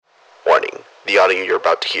The audio you're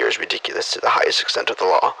about to hear is ridiculous to the highest extent of the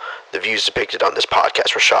law. The views depicted on this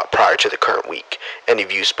podcast were shot prior to the current week. Any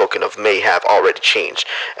views spoken of may have already changed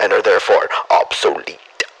and are therefore obsolete.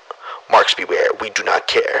 Marks beware, we do not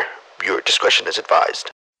care. Your discretion is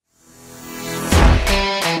advised.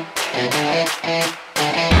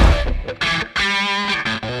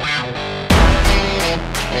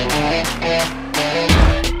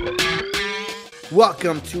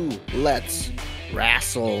 Welcome to Let's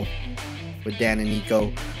Wrestle with Dan and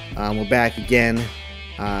Nico. We're back again.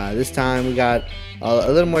 This time we got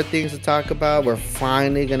a little more things to talk about. We're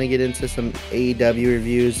finally going to get into some AEW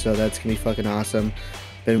reviews, so that's going to be fucking awesome.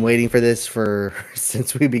 Been waiting for this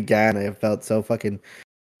since we began. I have felt so fucking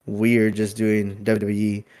weird just doing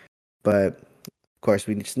WWE, but of course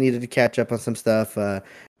we just needed to catch up on some stuff.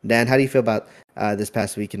 Dan, how do you feel about this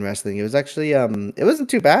past week in wrestling? It was actually it wasn't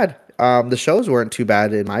too bad. The shows weren't too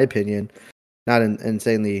bad in my opinion. Not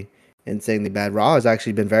insanely bad. Raw has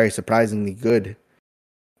actually been very surprisingly good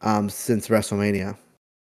since WrestleMania.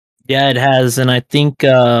 Yeah, it has, and I think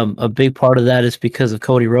a big part of that is because of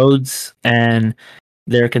Cody Rhodes, and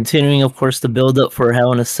they're continuing, of course, the build up for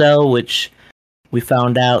Hell in a Cell, which we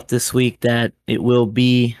found out this week that it will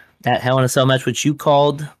be that Hell in a Cell match, which you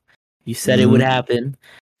called. You said it would happen.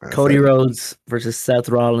 Cody Rhodes versus Seth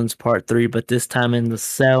Rollins, Part 3, but this time in the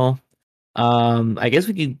Cell. I guess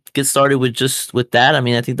we could get started with that. I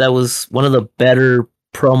mean, I think that was one of the better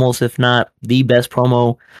promos, if not the best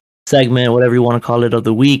promo segment, whatever you want to call it, of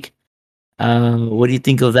the week. What do you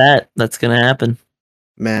think of that? That's gonna happen.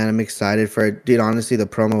 Man, I'm excited for it. Dude, honestly, the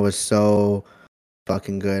promo was so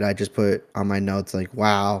fucking good. I just put on my notes like,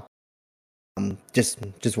 wow. Just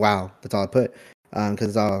wow. That's all I put. Because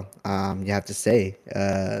it's all you have to say.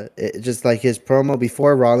 It just like his promo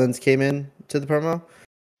before Rollins came in to the promo.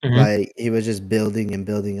 Mm-hmm. Like he was just building and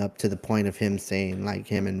building up to the point of him saying like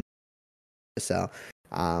him and so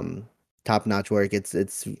top notch work.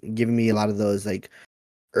 It's giving me a lot of those like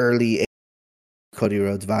early Cody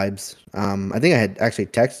Rhodes vibes. I think I had actually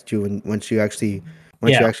texted you when you actually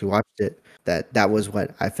watched it that was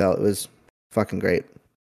what I felt. It was fucking great.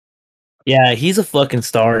 Yeah, he's a fucking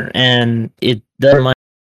star, and it does remind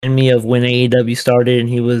me of when AEW started and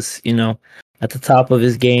he was, at the top of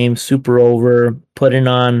his game, super over, putting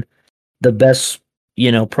on the best,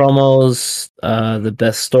 promos, the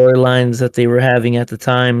best storylines that they were having at the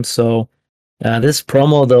time. So this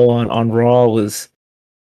promo though on Raw was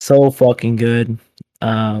so fucking good.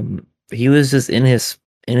 He was just in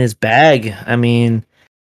his bag. I mean,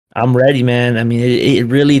 I'm ready, man. I mean, it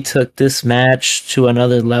really took this match to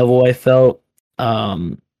another level, I felt.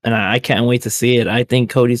 And I can't wait to see it. I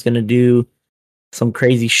think Cody's gonna do some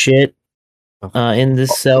crazy shit in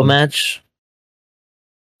this Cell match.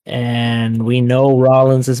 And we know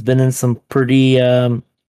Rollins has been in some pretty,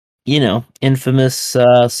 infamous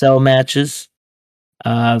Cell matches.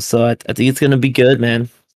 So I think it's gonna be good, man.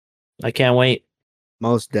 I can't wait.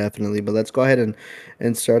 Most definitely. But let's go ahead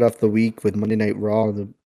and start off the week with Monday Night Raw. The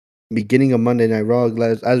beginning of Monday Night Raw,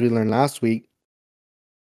 as we learned last week,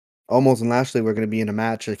 almost and lastly, we're going to be in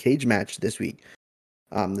a cage match this week,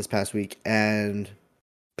 this past week, and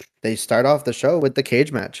they start off the show with the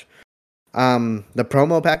cage match. The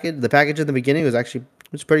promo package, the package in the beginning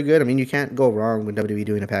was pretty good. I mean, you can't go wrong with WWE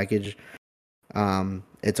doing a package.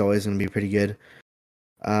 It's always going to be pretty good.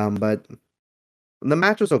 But the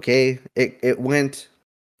match was okay. It went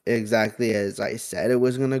exactly as I said it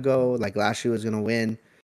was going to go. Like Lashley was going to win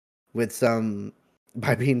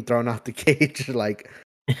by being thrown off the cage. Like,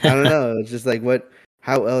 I don't know. It's just like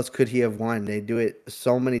how else could he have won? They do it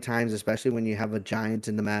so many times, especially when you have a giant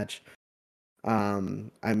in the match.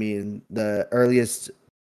 I mean, the earliest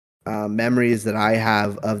memories that I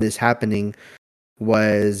have of this happening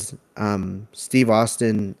was Steve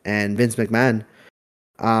Austin and Vince McMahon.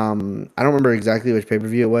 I don't remember exactly which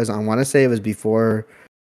pay-per-view it was. I want to say it was before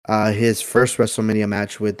his first WrestleMania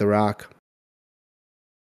match with The Rock.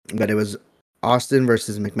 But it was Austin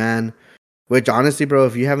versus McMahon, which honestly, bro,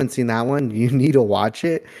 if you haven't seen that one, you need to watch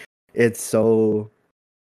it. It's so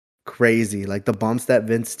crazy. Like the bumps that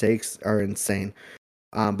Vince takes are insane.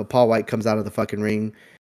 But Paul White comes out of the fucking ring,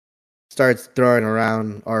 starts throwing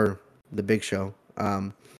around, or the Big Show,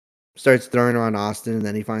 starts throwing around Austin, and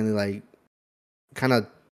then he finally like kind of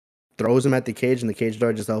throws him at the cage, and the cage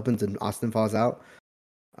door just opens and Austin falls out.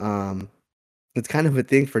 It's kind of a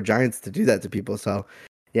thing for giants to do that to people. So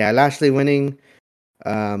yeah, Lashley winning,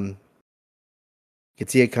 could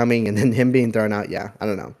see it coming, and then him being thrown out. Yeah, I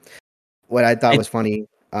don't know. What I thought was funny,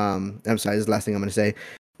 I'm sorry, this is the last thing I'm going to say,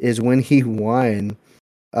 is when he won,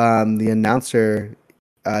 the announcer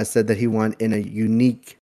said that he won in a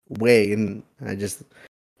unique way, and I just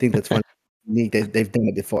think that's funny. They've done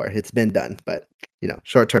it before. It's been done, but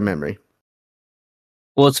short-term memory.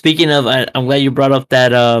 Well, speaking of, I'm glad you brought up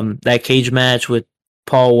that cage match with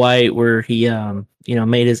Paul White where he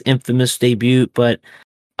made his infamous debut. But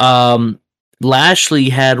um, Lashley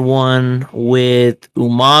had one with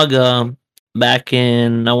Umaga back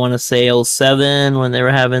in, I want to say, '07 when they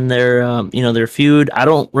were having their feud. I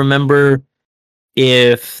don't remember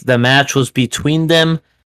if the match was between them,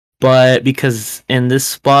 but because in this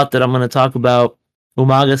spot that I'm going to talk about,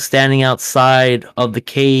 Umaga's standing outside of the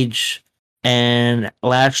cage and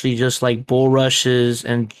Lashley just like bull rushes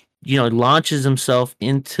and launches himself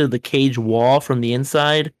into the cage wall from the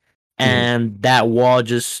inside, Mhm. and that wall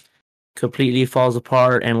just completely falls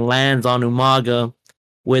apart and lands on Umaga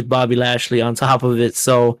with Bobby Lashley on top of it.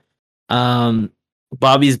 So um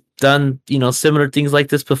Bobby's done similar things like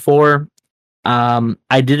this before.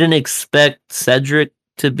 I didn't expect Cedric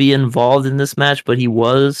to be involved in this match, but he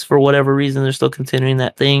was for whatever reason. They're still continuing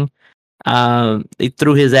that thing. They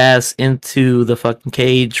threw his ass into the fucking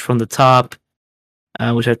cage from the top,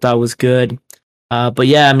 which I thought was good. But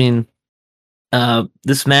yeah, I mean,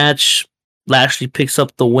 this match, Lashley picks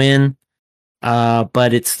up the win,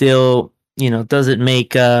 but it still, doesn't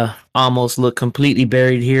make almost look completely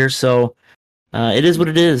buried here. So it is what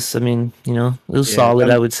it is. I mean, it was Yeah, solid,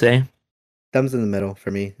 I would say. thumbs in the middle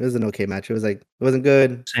for me. It was an okay match. It was like it wasn't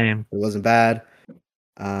good. Same. It wasn't bad.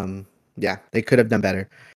 Yeah, they could have done better.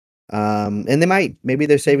 And maybe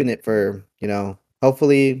they're saving it for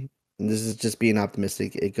hopefully. And this is just being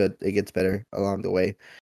optimistic. It gets better along the way.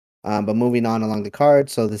 But moving on along the card,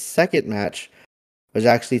 so the second match was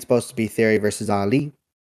actually supposed to be Theory versus Ali.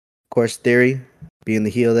 Of course, Theory, being the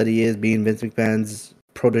heel that he is, being Vince McMahon's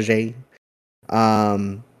protege,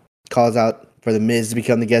 um, calls out for the Miz to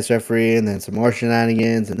become the guest referee, and then some more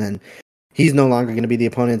shenanigans, and then he's no longer going to be the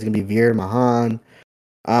opponent. It's going to be Veer Mahan.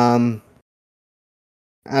 I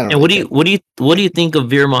don't And really care. what do you think of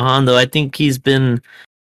Veer Mahan though? I think he's been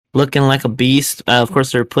looking like a beast. Of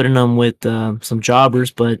course, they're putting him with some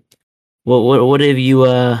jobbers, but what have you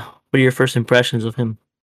what are your first impressions of him?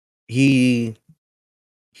 He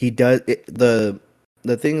does the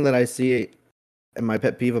thing that I see and my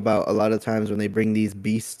pet peeve about a lot of times when they bring these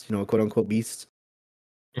beasts, quote unquote beasts,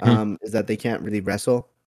 Mhm. is that they can't really wrestle.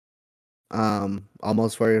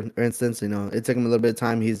 Almost for instance, it took him a little bit of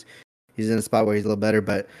time. He's in a spot where he's a little better,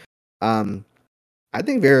 but um, I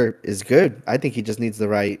think Veer is good. I think he just needs the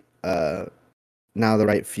right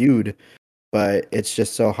feud, but it's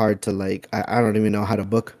just so hard to like. I don't even know how to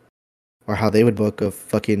book or how they would book a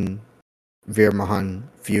fucking Veer Mahan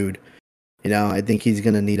feud. I think he's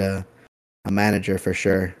gonna need a manager for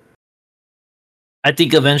sure. I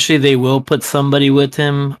think eventually they will put somebody with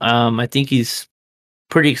him. I think he's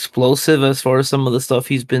pretty explosive as far as some of the stuff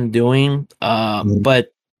he's been doing. Mhm.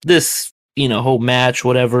 But this whole match,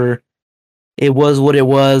 whatever, it was what it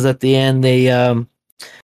was. At the end, they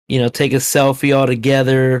take a selfie all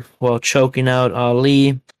together while choking out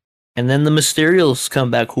Ali. And then the Mysterios come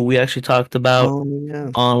back, who we actually talked about Oh yeah.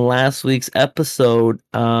 on last week's episode.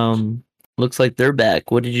 Looks like they're back.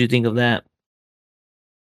 What did you think of that?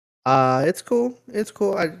 It's cool. It's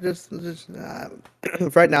cool. I just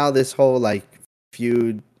right now this whole like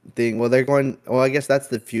feud thing. Well, they're going. Well, I guess that's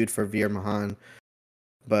the feud for Veer Mahan,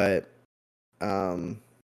 but um,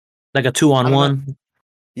 Like a I 2-on don't know. 1?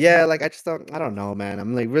 Yeah, like I just don't. I don't know, man.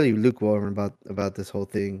 I'm like really lukewarm about this whole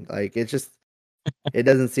thing. Like it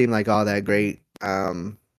doesn't seem like all that great.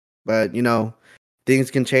 But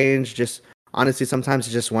things can change. Just honestly, sometimes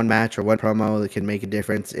it's just one match or one promo that can make a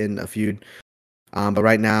difference in a feud. But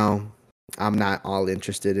right now, I'm not all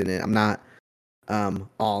interested in it. I'm not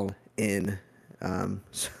all in,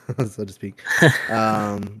 so to speak.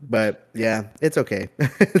 But yeah, it's okay.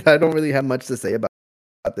 I don't really have much to say about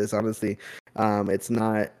this, honestly. It's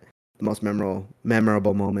not the most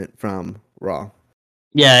memorable moment from Raw.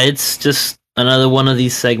 Yeah, it's just another one of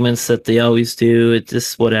these segments that they always do. It's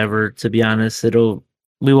just whatever, to be honest.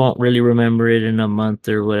 We won't really remember it in a month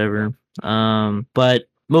or whatever. But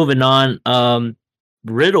moving on,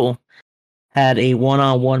 Riddle had a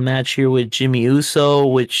one-on-one match here with Jimmy Uso,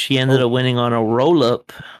 which he ended Oh, up winning on a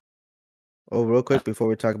roll-up. real quick before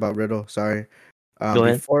we talk about Riddle, sorry. Go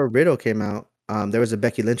ahead. Before Riddle came out, there was a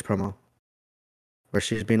Becky Lynch promo where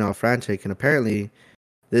she's being all frantic, and apparently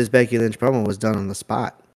this Becky Lynch promo was done on the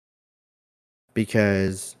spot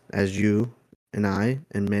because, as you and I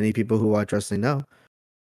and many people who watch wrestling know,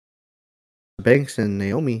 Banks and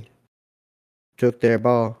Naomi took their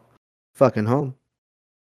ball fucking home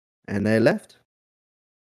and they left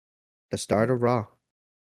the start of Raw.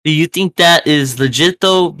 Do you think that is legit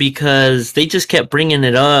though? Because they just kept bringing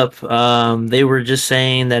it up. They were just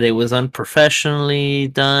saying that it was unprofessionally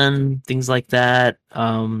done, things like that.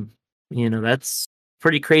 That's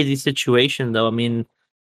pretty crazy situation though. I mean,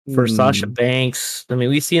 for Sasha Hmm. Banks, I mean,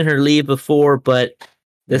 we've seen her leave before, but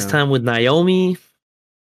this Yeah. time with Naomi,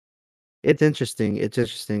 It's interesting. It's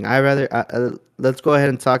interesting. I rather let's go ahead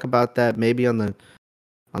and talk about that maybe on the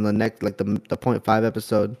next like the point five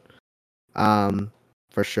episode. Um,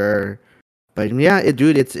 for sure. But yeah,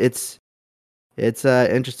 dude, it's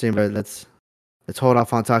interesting, but let's hold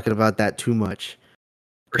off on talking about that too much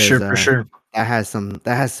for because sure, for sure, that has some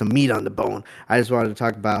meat on the bone. I just wanted to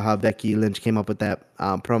talk about how Becky Lynch came up with that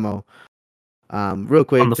promo. Real on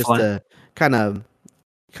quick, the just fly. to kind of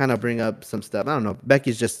bring up some stuff. I don't know.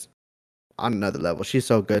 Becky's just on another level. She's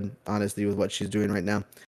so good, honestly, with what she's doing right now.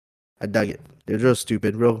 I dug it. It was real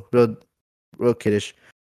stupid, real kiddish.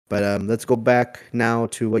 But let's go back now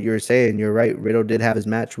to what you were saying. You're right. Riddle did have his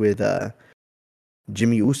match with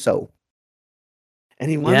Jimmy Uso, and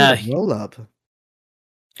he won with Yeah, a roll up.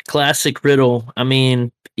 classic Riddle. I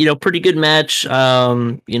mean, pretty good match.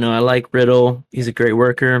 I like Riddle. He's a great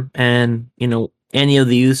worker, and any of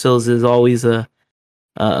the Usos is always a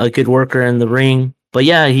good worker in the ring. But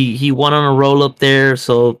yeah, he won on a roll up there.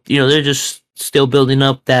 So they're just still building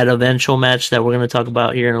up that eventual match that we're going to talk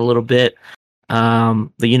about here in a little bit.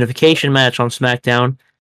 The unification match on SmackDown.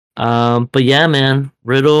 But yeah, man,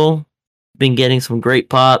 Riddle been getting some great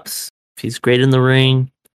pops. He's great in the ring,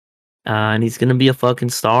 and he's gonna be a fucking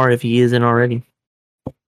star if he isn't already.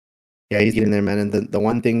 Yeah, he's getting there, man. And the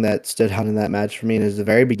one thing that stood out in that match for me is the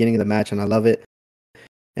very beginning of the match, and I love it.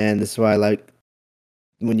 And this is why I like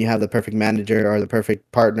when you have the perfect manager or the perfect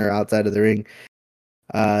partner outside of the ring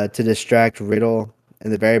to distract Riddle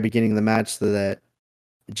in the very beginning of the match so that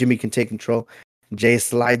Jimmy can take control. Jay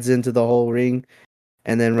slides into the whole ring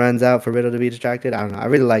and then runs out for Riddle to be distracted. I don't know. I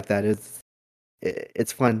really like that.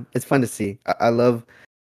 It's fun. It's fun to see. I love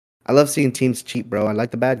seeing teams cheat, bro. I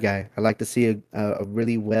like the bad guy. I like to see a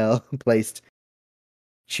really well placed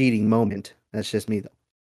cheating moment. That's just me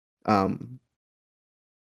though.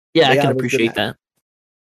 Yeah, But I yeah, can it was a good appreciate match.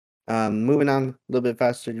 that. Moving on a little bit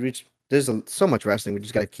faster. There's so much wrestling. We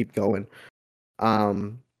just got to keep going.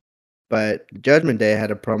 Um, but Judgment Day had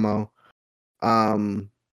a promo. Um,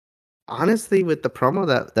 honestly, with the promo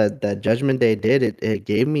that Judgment Day did, it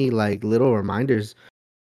gave me like little reminders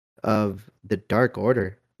of the Dark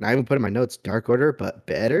Order. And I even put in my notes Dark Order, but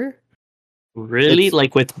better. Really, It's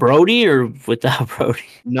like with Brody or without Brody?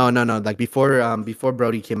 no. Like before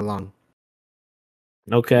Brody came along.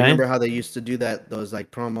 You Okay. remember how they used to do that? Those like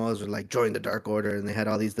promos or like join the Dark Order, and they had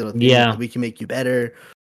all these little things. Yeah, We can make you better.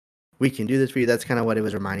 We can do this for you. That's kind of what it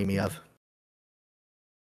was reminding me of.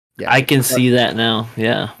 Yeah, I can see that now.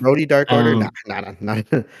 Yeah. Brody Dark Order. Nah, Um. nah.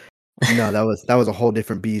 No, that was a whole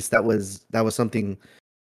different beast. That was something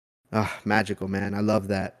magical, man. I love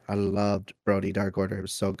that. I loved Brody Dark Order. It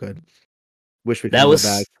was so good. Wish we That can go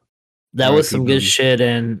back. was that was R.I.P. some good Brody. shit,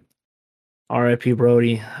 and R.I.P.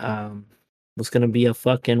 Brody. Was gonna be a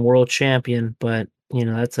fucking world champion, but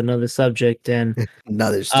that's another subject. And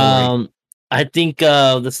Another story. um, I think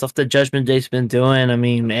the stuff that Judgment Day's been doing. I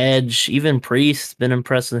mean, Edge, even Priest, been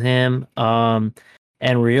impressed with him. And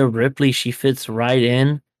Rhea Ripley, she fits right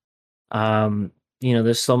in. Um,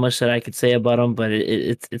 there's so much that I could say about him, but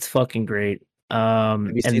it's fucking great. Have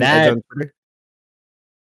you And seen Edge that, on Twitter?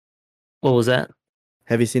 what was that?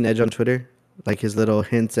 Have you seen Edge on Twitter? Like his little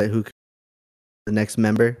hints at who the next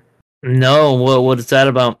member. No, what is that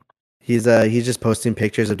about? He's just posting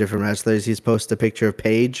pictures of different wrestlers. He's posted a picture of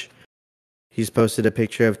Paige. He's posted a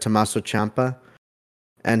picture of Tommaso Ciampa,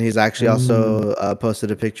 and he's actually Mm, also posted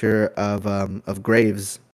a picture of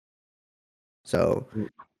Graves. So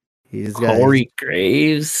he's Corey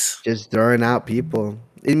Graves. just throwing out people.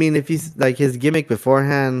 I mean, if he's like his gimmick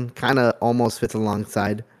beforehand, kind of almost fits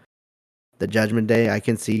alongside the Judgment Day. I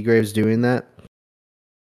can see Graves doing that.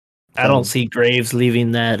 I don't So see Graves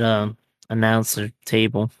leaving that announcer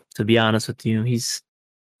table. To be honest with you, he's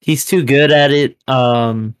too good at it.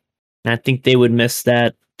 I think they would miss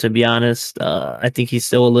that. To be honest, I think he's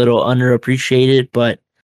still a little underappreciated, but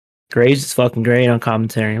Graves is fucking great on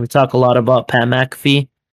commentary. We talk a lot about Pat McAfee,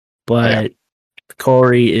 oh yeah, but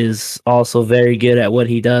Corey is also very good at what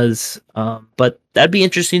he does. But that'd be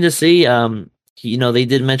interesting to see. They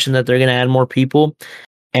did mention that they're gonna add more people,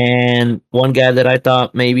 and one guy that I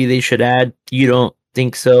thought maybe they should add, you don't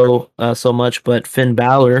think so much, but Finn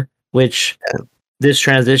Balor, which this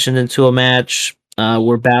transitioned into a match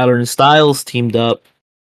where Balor and Styles teamed up.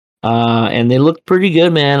 And they looked pretty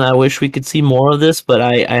good, man. I wish we could see more of this, but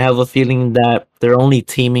I have a feeling that they're only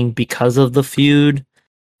teaming because of the feud.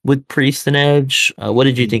 with Priest and Edge. What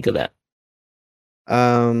did you Mhm. think of that?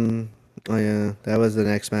 Oh yeah, that was the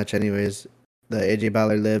next match anyways. The AJ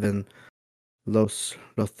Balor Liv and Los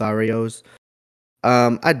Lotharios.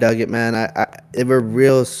 I dug it, man. They were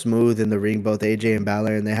real smooth in the ring, both AJ and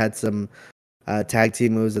Balor, and they had some tag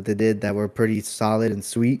team moves that they did that were pretty solid and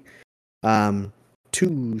sweet. Um,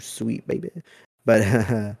 too sweet, baby. But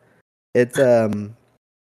it's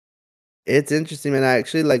it's interesting, man. I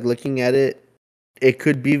actually like looking at it. It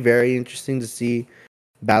could be very interesting to see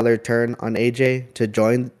Balor turn on AJ to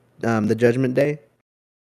join the Judgment Day.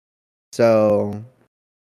 So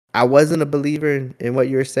I wasn't a believer in what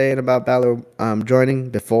you were saying about Balor joining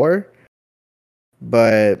before,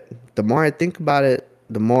 but the more I think about it,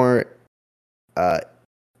 the more uh,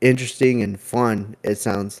 interesting and fun it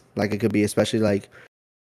sounds like it could be, especially like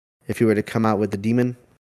if he were to come out with the demon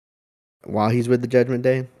while he's with the Judgment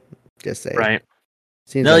Day. Just saying. Right.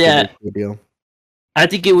 Seems No, like it'd be yeah, a cool deal. I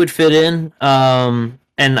think it would fit in.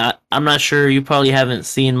 And I'm not sure, you probably haven't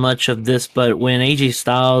seen much of this, but when AJ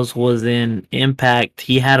Styles was in Impact,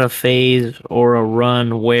 he had a phase or a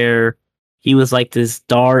run where he was like this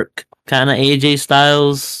dark kind of AJ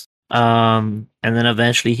Styles. And then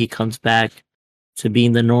eventually he comes back to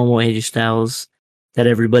being the normal AJ Styles that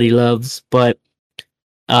everybody loves. But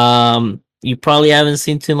you probably haven't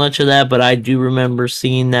seen too much of that, but I do remember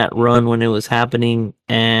seeing that run when it was happening,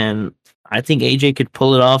 and I think AJ could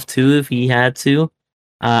pull it off too if he had to.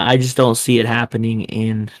 I just don't see it happening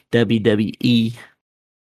in WWE.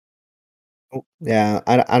 Yeah,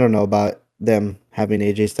 I don't know about them having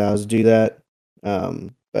AJ Styles do that,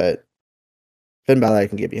 but Finn Balor I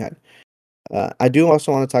can get behind. I do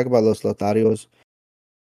also want to talk about Los Lotharios.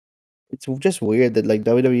 It's just weird that like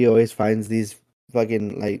WWE always finds these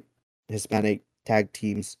fucking like Hispanic tag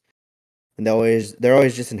teams, and they're always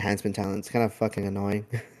just enhancement talent. It's kind of fucking annoying.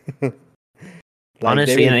 Like they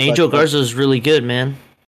Honestly, and made Angel fucked up Garza is really good, man.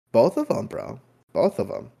 both of them, bro. Both of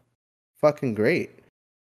them, fucking great.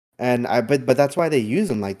 And but that's why they use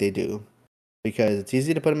them like they do, because it's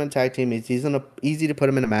easy to put them in tag team. It's easy to put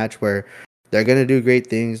them in a match where they're gonna do great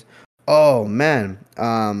things. Oh man,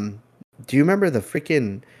 do you remember the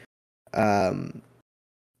freaking um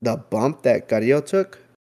the bump that Carrillo took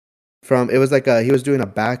from? It was like he was doing a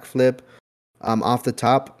backflip off the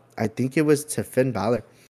top. I think it was to Finn Balor,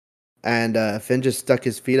 and Finn just stuck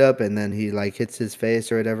his feet up, and then he like hits his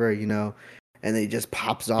face or whatever, and then he just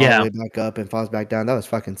pops all the Yeah, way back up and falls back down. That was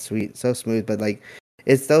fucking sweet, so smooth. But like,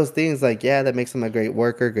 it's those things like yeah, that makes him a great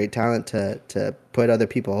worker, great talent to put other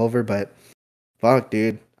people over. But fuck,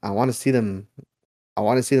 dude, I want to see them. I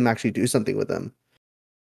want to see them actually do something with them.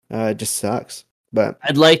 It just sucks, but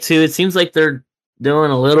I'd like to. It seems like they're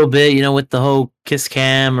doing a little bit, with the whole kiss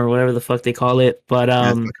cam or whatever the fuck they call it. But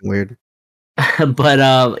yeah, it's fucking weird. but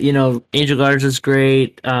Angel Garza's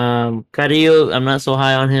great. Carrillo, I'm not so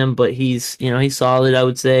high on him, but he's solid, I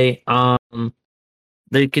would say.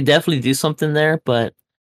 They could definitely do something there, but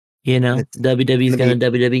It's WWE's gonna be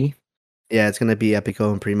gonna WWE. yeah, it's gonna be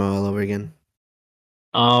Epico and Primo all over again.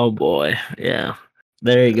 Oh boy, yeah.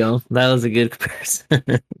 There you go. That was a good comparison.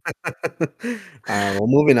 Well,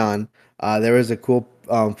 moving on. There was a cool,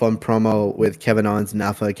 fun promo with Kevin Owens and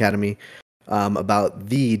Alpha Academy about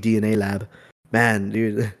the DNA lab. Man,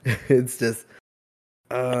 dude, it's just,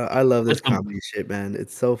 I love this With the comedy shit, man.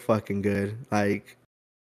 It's so fucking good. Like,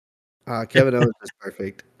 Kevin Owens is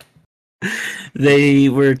perfect. They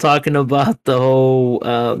were talking about the whole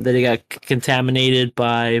that it got contaminated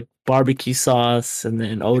by barbecue sauce, and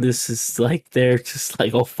then Otis is like there, just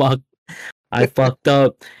like, oh fuck, I fucked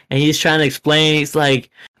up, and he's trying to explain. He's like,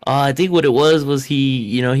 I think what it was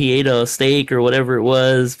he ate a steak or whatever it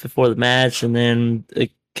was before the match, and then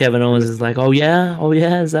Kevin He Owens was, is like, oh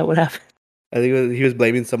yeah, is that what happened? I think he was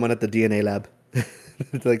blaming someone at the DNA lab.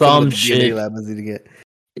 It's like someone Some at the DNA shit. lab was eating it.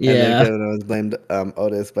 And then Yeah. Kevin Owens blamed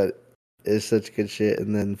Otis, but it's such good shit.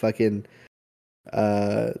 And then fucking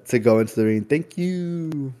to go into the ring. Thank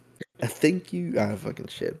you. Thank you. Fucking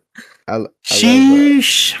shit. I love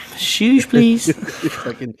Sheesh, please.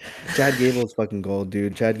 fucking Chad Gable's fucking gold,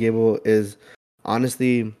 dude. Chad Gable is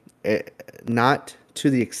honestly not to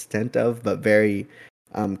the extent of, but very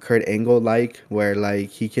Kurt Angle like, where like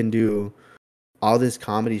he can do all this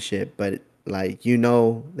comedy shit, but like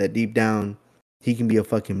that deep down he can be a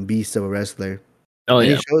fucking beast of a wrestler, Oh and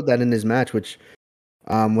he yeah. showed that in his match, which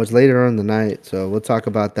was later on in the night. So we'll talk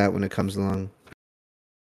about that when it comes along.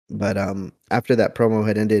 But after that promo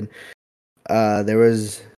had ended, there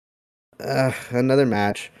was another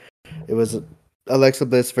match. It was Alexa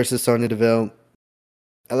Bliss versus Sonya Deville.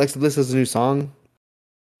 Alexa Bliss has a new song.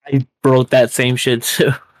 I wrote that same shit too.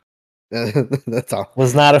 That's all.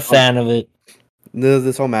 Was not a Um, fan of it.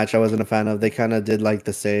 This whole match I wasn't a fan of. They kind of did like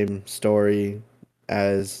the same story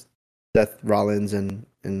as Seth Rollins and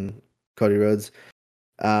Cody Rhodes,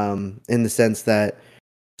 in the sense that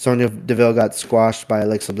Sonya Deville got squashed by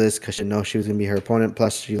Alexa Bliss because she didn't know she was gonna be her opponent.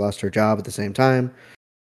 Plus, she lost her job at the same time.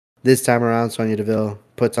 This time around, Sonya Deville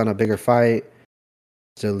puts on a bigger fight,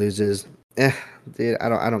 still loses. Dude,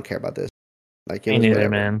 I don't care about this. Like it Me was neither, whatever.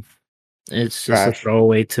 man. It's just a Trash.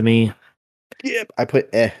 throwaway to me. Yep. I put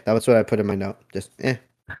eh. That was what I put in my note. Just eh.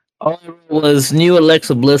 All I wrote was new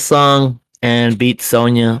Alexa Bliss song and beat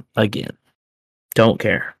Sonya again. Don't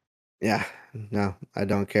care. Yeah. No, I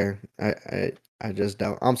don't care. I just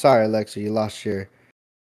don't. I'm sorry, Alexa. You lost your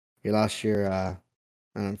I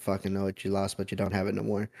don't fucking know what you lost, but you don't have it no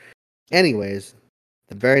more. Anyways,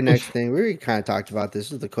 the very next thing we already kind of talked about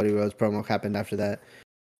this is the Cody Rhodes promo happened after that,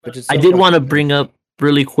 which is I so did fucking want to good. bring up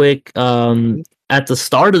really quick. At the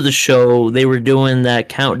start of the show, they were doing that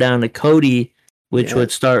countdown to Cody, which would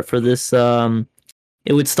Yes. start for this.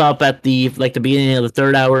 It would stop at the beginning of the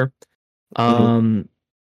third hour. Mhm.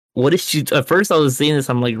 What is you? At first, I was seeing this.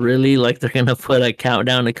 I'm like, really? Like they're gonna put a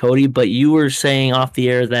countdown to Cody? But you were saying off the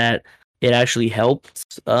air that it actually helped.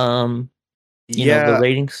 The Yeah,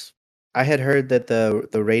 ratings. I had heard that the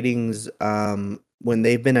ratings when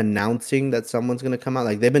they've been announcing that someone's gonna come out,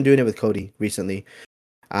 like they've been doing it with Cody recently.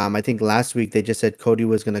 I think last week they just said Cody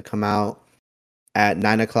was gonna come out at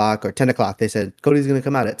 9 o'clock or 10 o'clock. They said Cody's gonna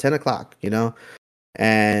come out at 10 o'clock,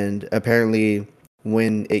 and apparently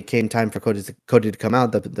when it came time for Cody to come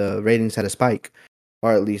out, the ratings had a spike,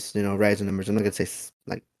 or at least rise in numbers. I'm not gonna say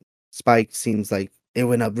like spike. Seems like it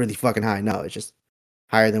went up really fucking high. No, it's just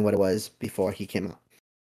higher than what it was before he came out.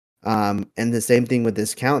 And the same thing with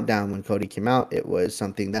this countdown when Cody came out, it was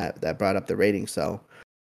something that brought up the ratings. So,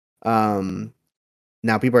 um,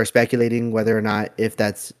 now people are speculating whether or not if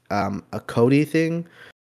that's a Cody thing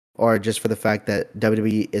or just for the fact that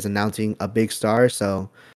WWE is announcing a big star. So,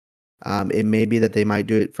 it may be that they might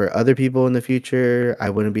do it for other people in the future. I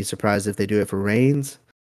wouldn't be surprised if they do it for Reigns.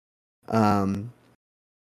 Um,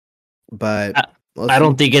 but I, we'll I see.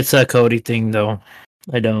 don't think it's a Cody thing though.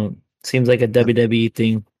 I don't. Seems like a Yeah. WWE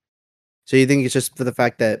thing. So you think it's just for the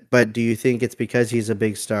fact that? But do you think it's because he's a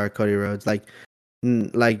big star, Cody Rhodes? Like,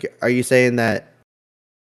 are you saying that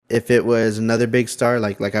if it was another big star,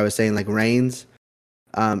 like I was saying, like Reigns,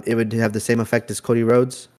 it would have the same effect as Cody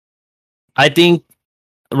Rhodes? I think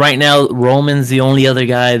right now Roman's the only other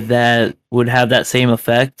guy that would have that same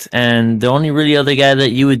effect, and the only really other guy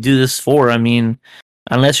that you would do this for. I mean,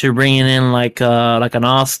 unless you're bringing in like an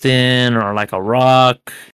Austin or like a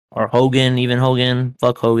Rock or Hogan, even Hogan.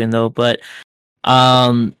 Fuck Hogan though, but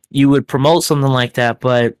you would promote something like that.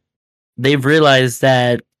 But they've realized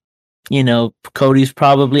that Cody's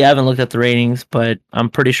probably. I haven't looked at the ratings, but I'm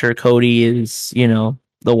pretty sure Cody is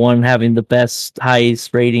the one having the best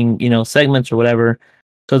highest rating segments or whatever.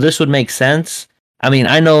 So this would make sense. I mean,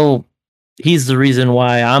 I know he's the reason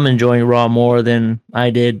why I'm enjoying Raw more than I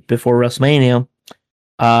did before WrestleMania.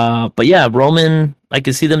 But yeah, Roman, I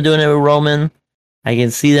can see them doing it with Roman. I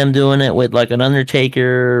can see them doing it with like an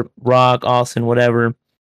Undertaker, Rock, Austin, whatever.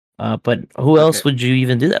 But who Okay. else would you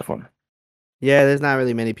even do that for? Yeah, there's not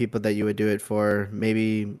really many people that you would do it for.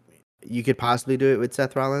 Maybe you could possibly do it with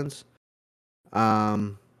Seth Rollins.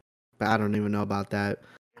 Um, but I don't even know about that.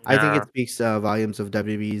 I think Nah. it speaks volumes of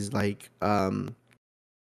WWE's like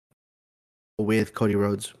with Cody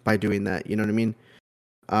Rhodes by doing that. You know what I mean?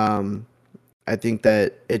 Um, I think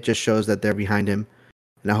that it just shows that they're behind him,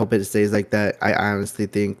 and I hope it stays like that. I honestly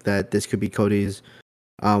think that this could be Cody's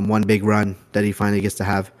one big run that he finally gets to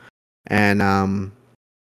have, and I'm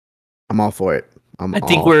all for it. I'm I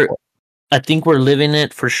think all we're for it. I think we're living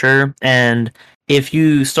it for sure. And if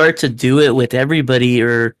you start to do it with everybody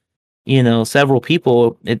or, several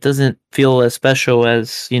people, it doesn't feel as special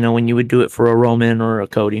as, when you would do it for a Roman or a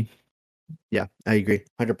Cody. Yeah, I agree,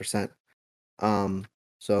 100%. Um,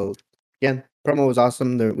 so again, promo was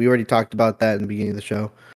awesome. We already talked about that in the beginning of the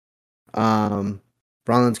show. Um,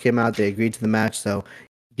 Rollins came out. They agreed to the match. So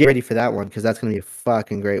get ready for that one because that's gonna be a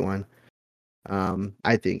fucking great one.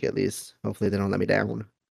 I think at least. Hopefully they don't let me down.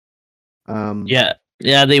 Um, Yeah.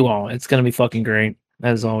 Yeah, they won't. It's going to be fucking great,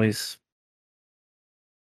 as always.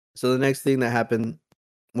 so the next thing that happened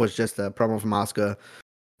was just a promo from Asuka,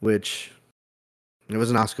 which it was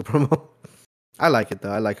an Asuka promo. I like it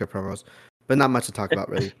though. I like her promos, but not much to talk about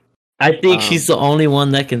really. I think she's Um, the only one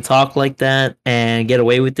that can talk like that and get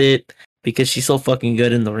away with it because she's so fucking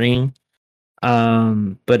good in the ring.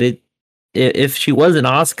 But if she wasn't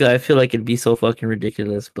Oscar, I feel like it'd be so fucking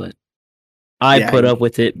ridiculous. But I yeah, put up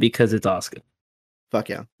with it because it's Oscar. fuck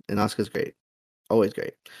yeah, and Asuka's great, always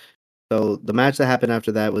great. So the match that happened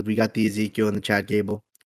after that was we got the Ezekiel and the Chad Gable.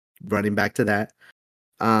 Running back to that,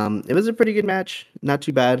 it was a pretty good match. Not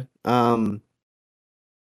too bad. Did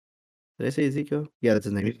I say Ezekiel? Yeah, that's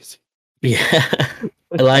his name. Yeah.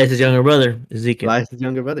 Elias' younger brother, Ezekiel. Elias'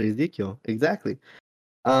 younger brother, Ezekiel. Exactly.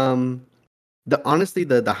 Um, the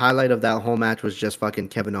highlight of that whole match was just fucking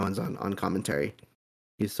Kevin Owens on commentary.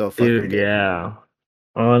 He's so fucking Dude, good. yeah.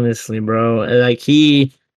 Honestly, bro. Like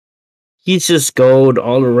he's just gold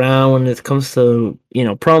all around when it comes to,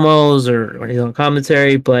 promos or when he's on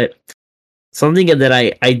commentary. But something that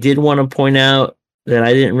I did want to point out that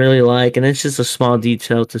I didn't really like, and it's just a small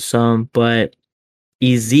detail to some, but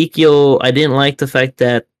Ezekiel, I didn't like the fact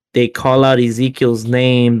that they call out Ezekiel's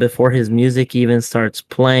name before his music even starts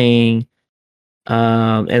playing.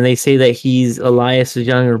 And they say that he's Elias's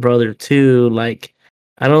younger brother too. Like,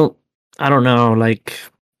 I don't, I don't know. Like,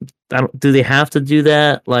 do they have to do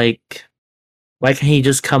that? Like, why can't he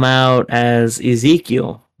just come out as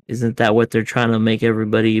Ezekiel? Isn't that what they're trying to make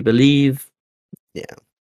everybody believe? Yeah.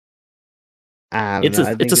 I don't know. I It's a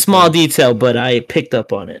think it's small detail, but I picked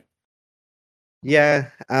up on it. yeah.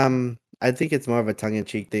 I think it's more of a tongue in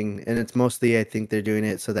cheek thing, and it's mostly I think they're doing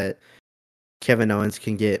it so that Kevin Owens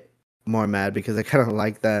can get more mad because I kind of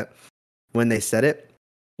like that when they said it.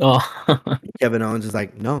 Oh, Kevin Owens is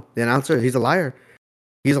like, no, the announcer, he's a liar.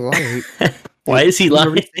 He's a liar. why is he He'll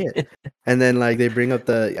never lying? say it. And then like they bring up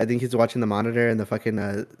I think he's watching the monitor and the fucking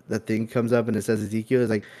the thing comes up and it says Ezekiel is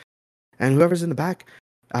like, and whoever's in the back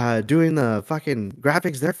doing the fucking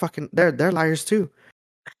graphics, they're liars too.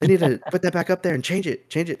 They need to put that back up there and change it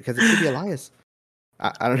because it should be Elias.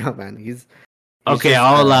 I don't know, man. He's Okay, just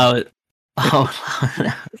I'll allow it. I'll allow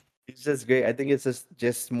it. he's just great. I think it's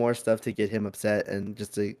just more stuff to get him upset and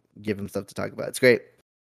just to give him stuff to talk about. It's great.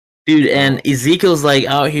 Dude, and Ezekiel's like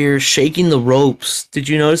out here shaking the ropes. Did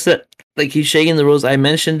you notice that? Like he's shaking the ropes. I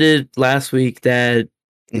mentioned it last week that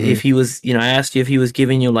if he was, I asked you if he was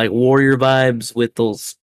giving you like warrior vibes with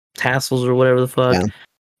those tassels or whatever the fuck.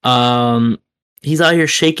 Yeah. He's out here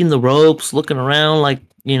shaking the ropes, looking around like,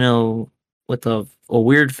 with a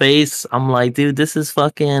weird face. I'm like, dude, this is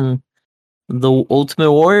fucking the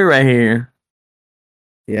Ultimate Warrior right here.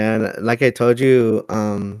 Yeah, and like I told you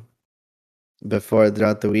before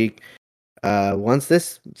throughout the week, once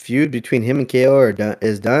this feud between him and KO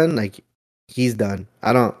is done, like he's done.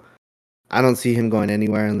 I don't see him going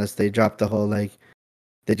anywhere unless they drop the whole like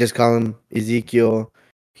they just call him Ezekiel.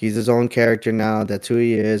 He's his own character now. That's who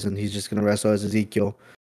he is, and he's just gonna wrestle as Ezekiel.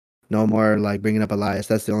 No more like bringing up Elias.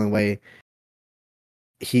 That's the only way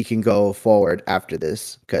he can go forward after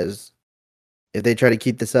this. Because if they try to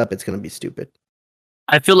keep this up, it's gonna be stupid.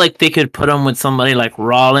 I feel like they could put him with somebody like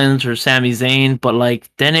Rollins or Sami Zayn, but like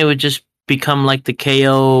then it would just become like the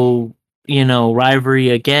KO, rivalry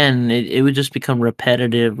again. It would just become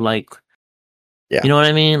repetitive. Like, Yeah. you know what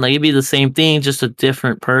I mean? Like it'd be the same thing, just a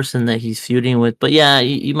different person that he's feuding with. But yeah,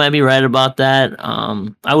 you might be right about that.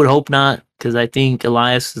 I would hope not, because I think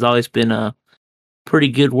Elias has always been a pretty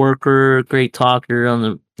good worker, great talker on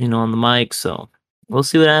the mic. So we'll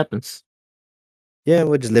see what happens. Yeah,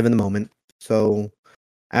 we'll just live in the moment. So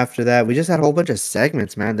after that, we just had a whole bunch of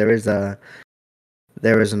segments, man. There was the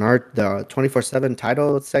 24/7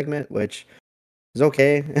 title segment, which is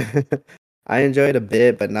okay. I enjoyed a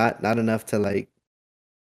bit, but not enough to like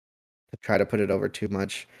to try to put it over too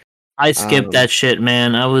much. I skipped that shit,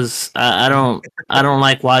 man. I don't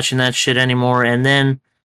like watching that shit anymore. And then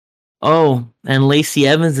and Lacey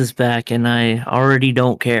Evans is back, and I already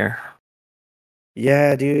don't care.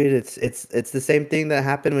 Yeah, dude, it's the same thing that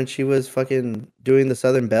happened when she was fucking doing the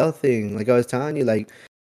Southern Belle thing. Like I was telling you,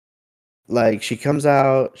 like she comes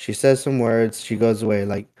out, she says some words, she goes away.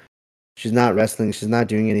 Like she's not wrestling, she's not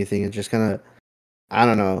doing anything. It's just kind of, I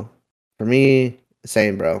don't know. For me,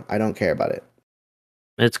 same, bro. I don't care about it.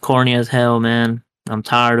 It's corny as hell, man. I'm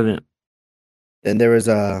tired of it. Then there was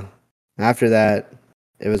after that,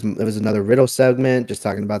 it was another Riddle segment, just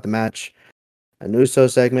talking about the match. A Nuso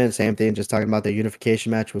segment, same thing, just talking about the unification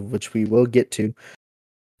match, which we will get to.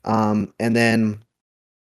 And then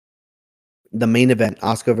the main event,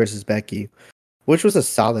 Asuka versus Becky, which was a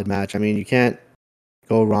solid match. I mean, you can't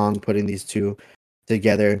go wrong putting these two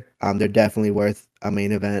together. They're definitely worth a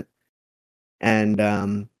main event. And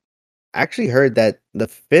I actually heard that the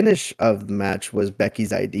finish of the match was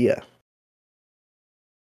Becky's idea.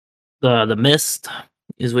 The mist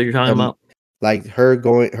is what you're talking about. Like her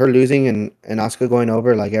losing and Asuka going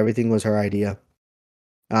over, like everything was her idea.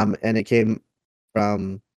 And it came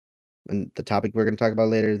from and the topic we're going to talk about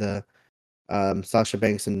later, the Sasha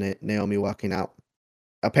Banks and Naomi walking out.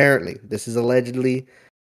 Apparently, this is allegedly.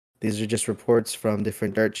 These are just reports from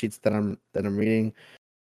different dirt sheets that I'm reading.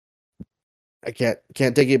 I can't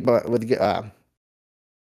take it, but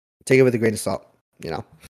take it with a grain of salt. You know,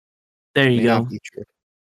 There you may not go. be true.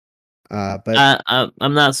 But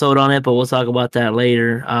I'm not sold on it, but we'll talk about that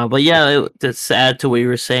later. But yeah, to add to what you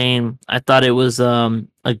were saying, I thought it was a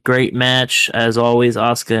great match. As always,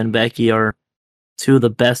 Asuka and Becky are two of the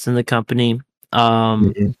best in the company.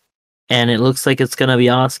 Mhm. And it looks like it's gonna be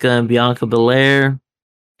Asuka and Bianca Belair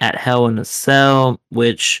at Hell in a Cell,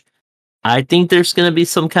 which I think there's gonna be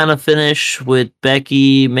some kind of finish with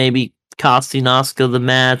Becky maybe costing Asuka the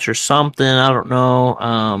match or something. I don't know.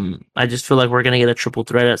 I just feel like we're gonna get a triple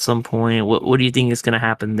threat at some point. What do you think is gonna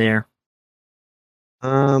happen there?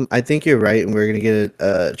 I think you're right, and we're gonna get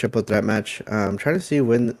a triple threat match. I'm trying to see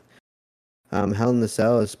when Hell in the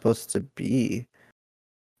Cell is supposed to be.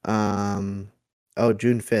 Oh,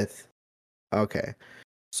 June 5th. Okay,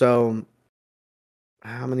 so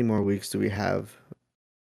how many more weeks do we have?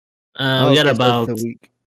 Oh, We got okay, so it's a about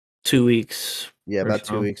week. 2 weeks Yeah, or about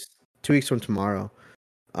 2 so. weeks. 2 weeks from tomorrow.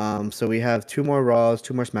 So we have 2 more Raws,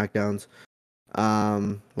 2 more SmackDowns.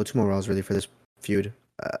 Well, 2 more Raws really for this feud.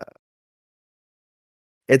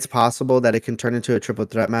 It's possible that it can turn into a triple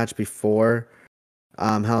threat match before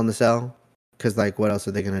Hell in the Cell, because like, what else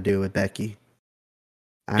are they gonna do with Becky?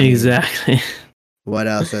 I mean, Exactly. what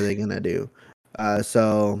else are they gonna do?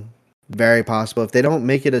 So very possible if they don't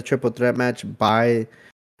make it a triple threat match by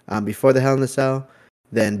before the Hell in the Cell,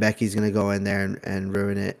 then Becky's gonna go in there and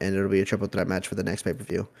ruin it, and it'll be a triple threat match for the next pay per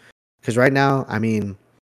view. Because right now, I mean,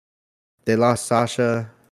 they lost Sasha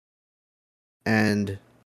and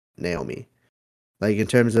Naomi. Like in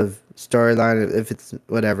terms of storyline, if it's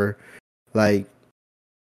whatever, like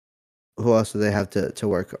who else do they have to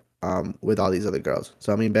work with all these other girls?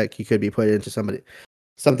 So I mean, Becky could be put into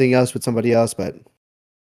something else with somebody else, but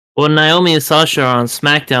Well, Naomi and Sasha are on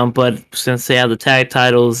SmackDown, but since they have the tag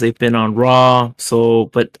titles, they've been on Raw. So,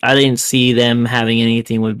 but I didn't see them having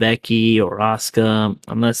anything with Becky or Asuka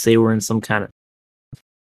unless they were in some kind of.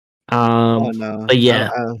 oh no, But yeah,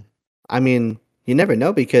 I mean, you never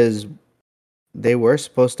know because they were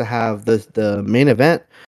supposed to have the main event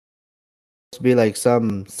to be like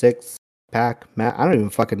some 6 pack match. I don't even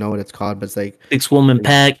fucking know what it's called, but it's like 6 woman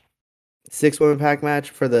pack. 6 woman pack match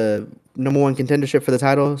for the #1 contendership for the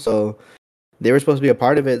title. So they were supposed to be a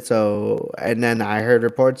part of it. So and then I heard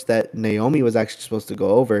reports that Naomi was actually supposed to go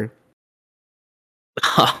over.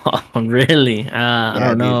 Oh, really? I Yeah, don't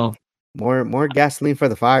dude. know. More gasoline for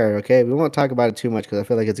the fire. Okay, we won't talk about it too much because I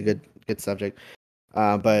feel like it's a good subject.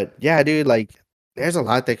 But yeah, dude, like there's a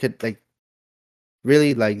lot that could like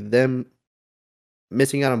really like them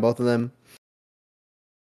missing out on both of them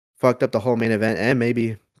fucked up the whole main event and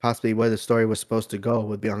maybe possibly where the story was supposed to go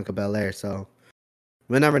with Bianca Belair. So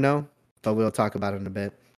we'll never know, but we'll talk about it in a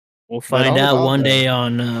bit. We'll But find all in out all, one though, day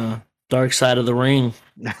on Dark Side of the Ring.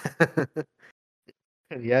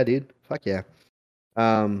 yeah, dude, fuck yeah.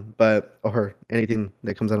 But or anything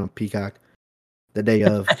that comes out on Peacock the day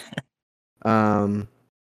of. Um,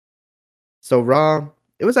 so Raw,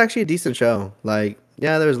 it was actually a decent show. Like,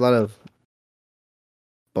 yeah, there was a lot of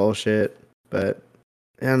bullshit, but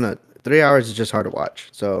I don't know. 3 hours is just hard to watch.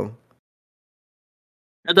 So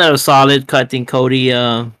I thought it was solid. I think Cody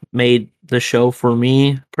made the show for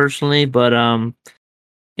me personally, but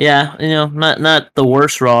yeah, not the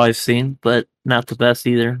worst Raw I've seen, but not the best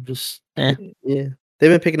either. Just yeah, they've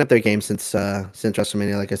been picking up their game since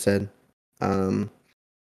WrestleMania, like I said. Um,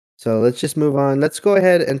 so let's just move on. Let's go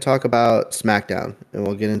ahead and talk about SmackDown, and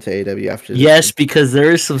we'll get into AW after this Yes, one. because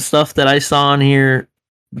there is some stuff that I saw on here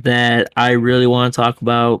that I really want to talk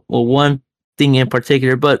about. Well, one thing in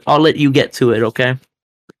particular, but I'll let you get to it, okay?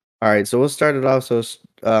 All right, so we'll start it off. So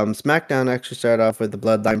SmackDown actually started off with the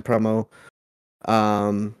Bloodline promo,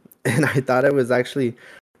 and I thought it was actually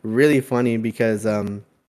really funny because, to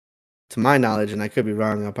my knowledge, and I could be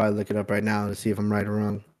wrong, I'll probably look it up right now to see if I'm right or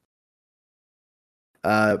wrong.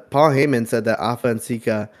 Paul Heyman said that Alpha and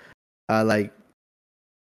Sika, like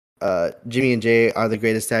Jimmy and Jay, are the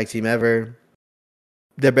greatest tag team ever.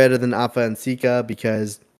 They're better than Alpha and Sika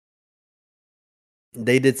because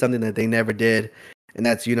they did something that they never did, and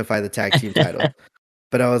that's unify the tag team titles.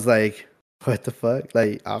 But I was like, what the fuck?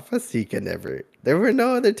 Like Alpha Sika never. There were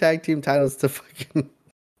no other tag team titles to fucking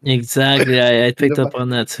Exactly. I picked unify. up on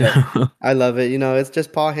that too. But I love it. You know, it's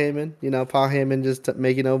just Paul Heyman. You know, Paul Heyman just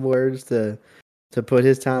making up words to put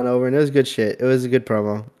his town over, and it was good shit. It was a good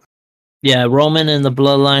promo. Yeah, Roman and the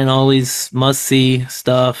Bloodline always must see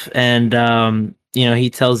stuff, and he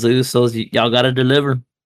tells the Usos, "Y'all got to deliver."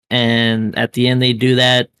 And at the end, they do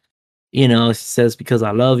that. He says, "Because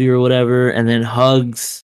I love you" or whatever, and then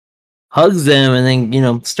hugs them, and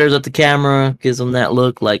then stares at the camera, gives them that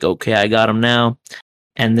look like, "Okay, I got him now."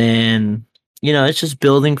 And then it's just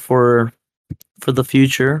building for the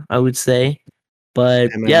future, I would say.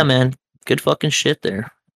 But Hey, yeah, man. man, good fucking shit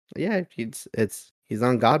there. Yeah, he's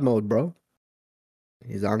on God mode, bro.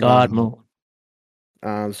 He's on God God mode.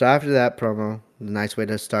 mode. So after that promo, a nice way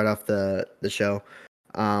to start off the show.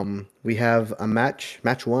 We have a match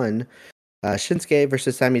one, Shinsuke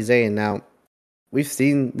versus Sami Zayn. Now, we've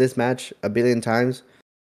seen this match a billion times,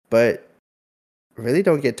 but really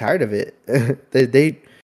don't get tired of it.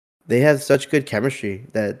 They have such good chemistry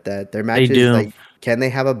that their They matches, do. like, can they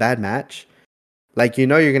have a bad match? Like,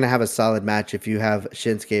 you're gonna have a solid match if you have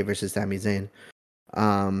Shinsuke versus Sami Zayn.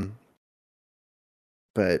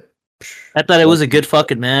 But I thought it was what a good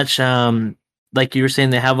fucking match. Like you were saying,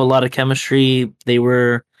 they have a lot of chemistry. They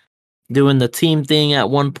were doing the team thing at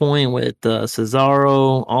one point with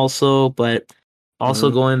Cesaro also, but also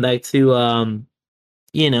Mhm. going back to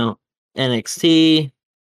you know, NXT.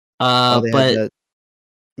 Oh, they had But that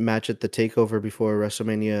match at the Takeover before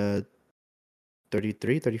WrestleMania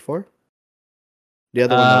 33, 34. The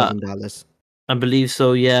other one that was uh in Dallas. I believe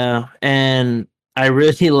so, yeah. And I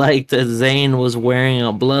really liked that Zayn was wearing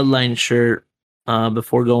a Bloodline shirt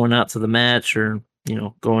before going out to the match, or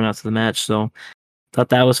going out to the match. So thought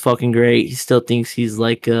that was fucking great. He still thinks he's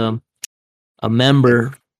like a Like,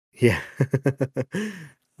 member. yeah.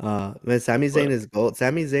 Man, Sami Zayn is gold.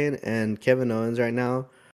 Sami Zayn and Kevin Owens right now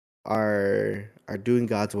are doing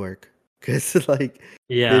God's work, because like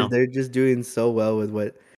Yeah, they're just doing so well with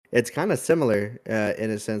what it's kind of similar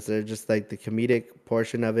in a sense. They're just like the comedic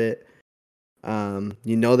portion of it.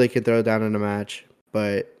 They can throw down in a match,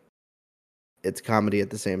 but it's comedy at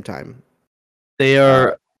the same time. they Uh,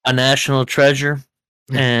 are a national treasure,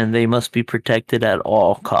 and they must be protected at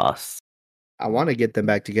all costs. I want to get them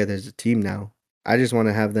back together as a team now. I just want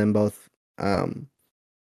to have them both um,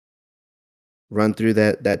 run through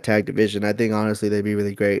that tag division. I think honestly they'd be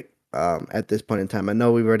really great at this point in time. I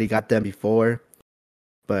know we've already got them before,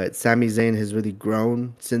 but Sami Zayn has really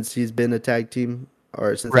grown since he's been a tag team,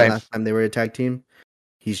 or since the Right. last time they were a tag team.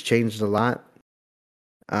 He's changed a lot.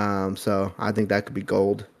 So I think that could be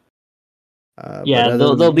gold. But Yeah, other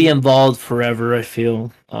they'll than be involved forever, I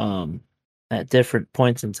feel, at different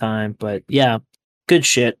points in time. But yeah, good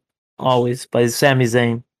shit always by Sami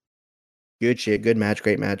Zayn. good shit, good match,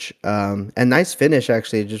 great match, and nice finish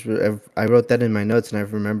actually. I wrote that in my notes, and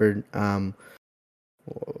I've remembered. I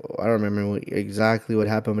don't remember exactly what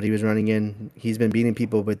happened, but he was running in. He's been beating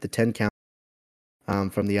people with the 10 count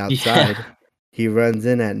from the Yeah, outside. He runs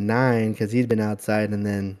in at 9 because he's been outside, and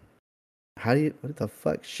then what the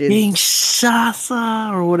fuck? King Shins. Sasha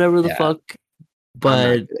or whatever the Yeah, fuck. I'm not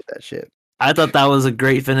But good at that shit. I thought that was a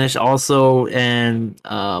great finish also, and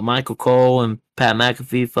Michael Cole and Pat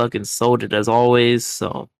McAfee fucking sold it as always.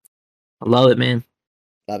 So I love it, man.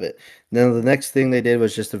 Love it. Now the next thing they did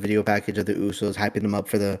was just a video package of the Usos, hyping them up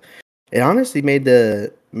for the. It honestly made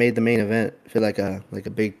the main event feel like a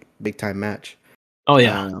big time match. Oh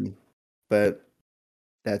yeah, Um, but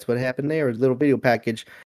that's what happened there. A little video package.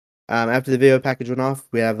 After the video package went off,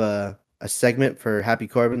 we have a segment for Happy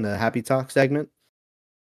Corbin, the Happy Talk segment.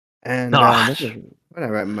 And gosh, what I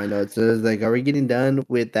write in my notes is like, are we getting done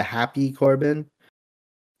with the Happy Corbin?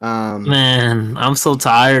 Um, man, I'm so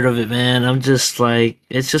tired of it, man. I'm just like,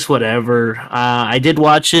 it's just whatever. I did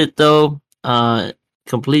watch it though,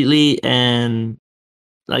 completely, and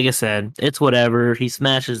like I said, it's whatever. He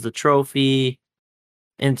smashes the trophy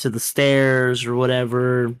into the stairs or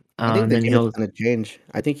whatever, I think and the then gimmick's he'll. gonna change.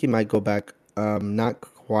 I think he might go back, not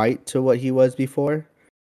quite to what he was before,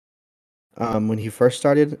 when he first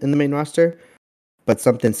started in the main roster, but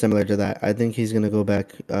something similar to that. I think he's gonna go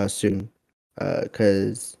back soon,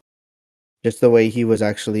 because just the way he was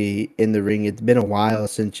actually in the ring, it's been a while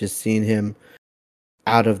since just seeing him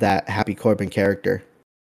out of that Happy Corbin character.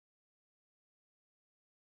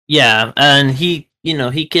 Yeah, and he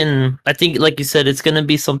can. I think, like you said, it's gonna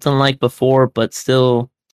be something like before, but still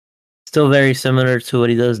very similar to what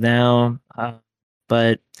he does now.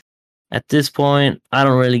 But at this point, I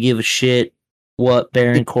don't really give a shit what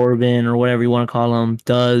Baron Corbin or whatever you want to call him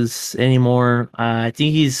does anymore. I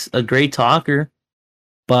think he's a great talker,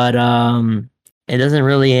 but it doesn't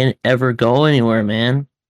really ever go anywhere, man.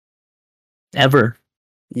 Ever.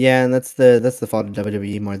 Yeah, and that's the fault of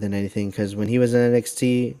WWE more than anything. Because when he was in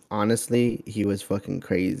NXT, honestly, he was fucking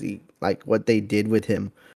crazy. Like what they did with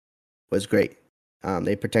him was great.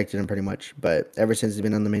 They protected him pretty much, but ever since he's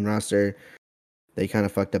been on the main roster, they kind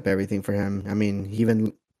of fucked up everything for him. I mean, he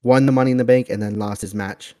even won the Money in the Bank and then lost his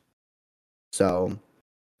match. So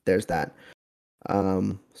there's that.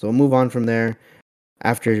 So we'll move on from there.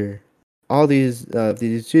 After all these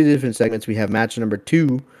two different segments, we have match number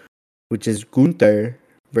 2, which is Gunther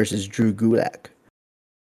versus Drew Gulak.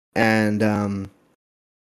 And Drew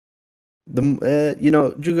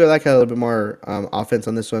Gulak had a little bit more offense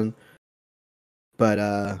on this one, but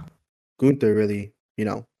Gunther really,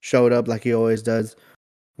 showed up like he always does,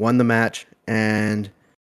 won the match, and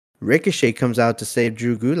Ricochet comes out to save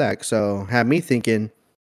Drew Gulak. So had me thinking,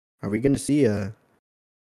 are we going to see a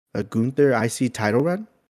Gunther IC title run?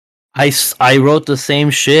 I wrote the same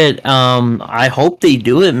shit. I hope they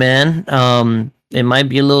do it, man. It might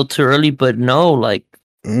be a little too early, but no, like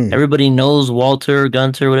everybody knows Walter,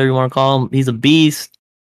 Gunter, whatever you want to call him. He's a beast,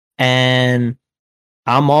 and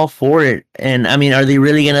I'm all for it. And I mean, are they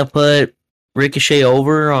really gonna put Ricochet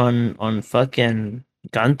over on fucking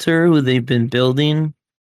Gunter, who they've been building?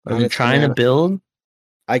 Are they trying to build?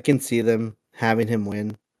 I can see them having him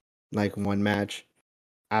win like one match.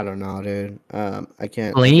 I don't know, dude. I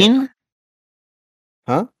can't. Clean?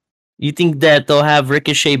 Huh? You think that they'll have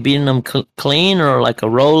Ricochet beating them clean, or like a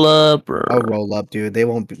roll up, or a roll up, dude? They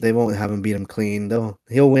won't have him beat him clean.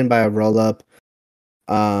 He'll win by a roll up.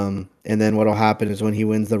 And then what'll happen is when he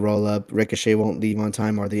wins the roll up, Ricochet won't leave on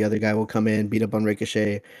time, or the other guy will come in, beat up on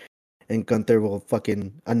Ricochet, and Gunther will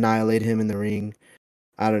fucking annihilate him in the ring.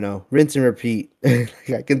 I don't know. Rinse and repeat.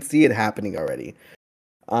 I can see it happening already.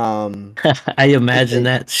 I imagine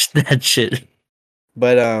that shit.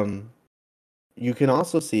 But you can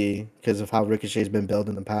also see, because of how Ricochet's been built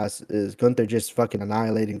in the past, is Gunther just fucking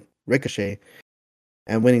annihilating Ricochet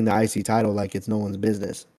and winning the IC title like it's no one's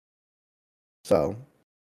business. So.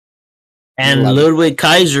 And Ludwig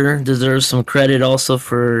Kaiser deserves some credit also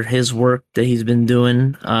for his work that he's been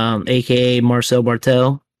doing, aka Marcel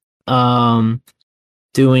Bartel.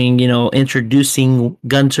 Doing, introducing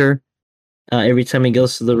Gunter every time he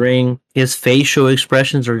goes to the ring. His facial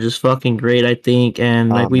expressions are just fucking great, I think. And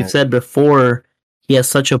like we've said before, he has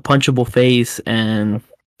such a punchable face, and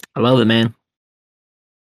I love it, man.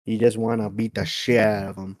 You just want to beat the shit out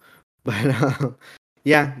of him. But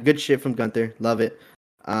yeah, good shit from Gunther. Love it.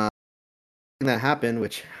 That happened,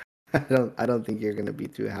 which I don't think you're gonna be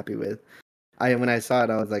too happy with. When I saw it,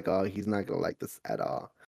 I was like, oh, he's not gonna like this at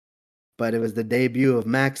all. But it was the debut of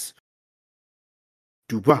Max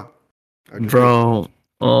Dubois. Bro,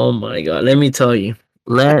 oh my god, let me tell you,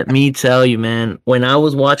 man. When I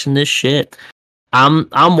was watching this shit, I'm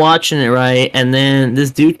watching it, right, and then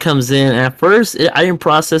this dude comes in. At first, I didn't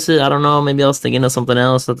process it. I don't know, maybe I was thinking of something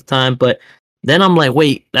else at the time, but then I'm like,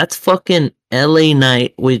 wait, that's fucking LA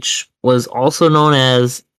Knight, which was also known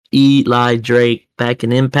as Eli Drake back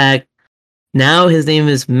in Impact. Now his name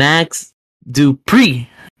is Max Dupree,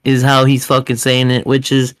 is how he's fucking saying it,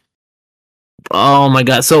 which is, oh my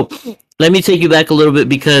god. So let me take you back a little bit,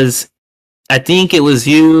 because I think it was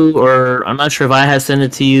you, or I'm not sure if I had sent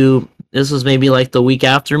it to you. This was maybe like the week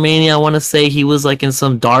after Mania, I want to say. He was like in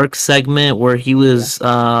some dark segment where he was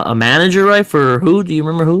a manager, right? For who? Do you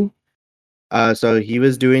remember who? So he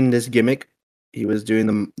was doing this gimmick. He was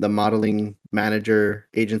doing the modeling manager,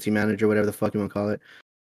 agency manager, whatever the fuck you want to call it.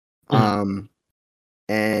 Mm-hmm.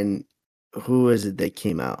 And who is it that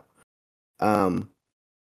came out?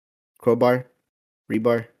 Crowbar?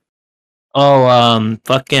 Rebar? Oh,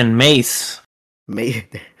 fucking Mace.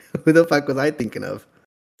 Who the fuck was I thinking of?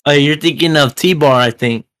 Oh, you're thinking of T-Bar, I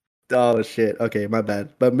think. Oh, shit. Okay, my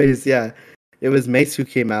bad. But Mace, yeah. It was Mace who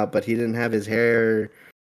came out, but he didn't have his hair...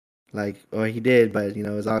 he did, but it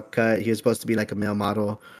was all cut. He was supposed to be like a male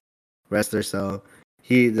model wrestler, so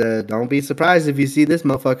don't be surprised if you see this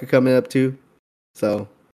motherfucker coming up too. So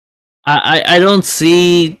I don't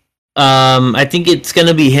see. I think it's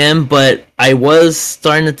gonna be him, but I was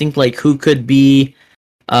starting to think like who could be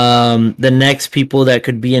the next people that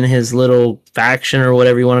could be in his little faction or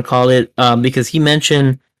whatever you want to call it. Because he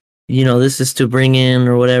mentioned, this is to bring in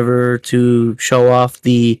or whatever to show off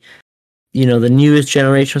the the newest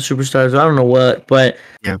generation of superstars. I don't know what, but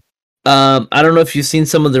yeah. I don't know if you've seen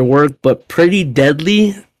some of their work, but Pretty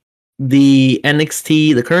Deadly, the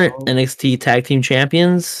current NXT Tag Team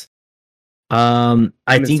Champions,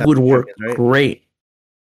 I think would work great.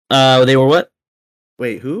 They were what?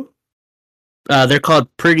 Wait, who? They're called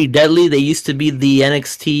Pretty Deadly. They used to be the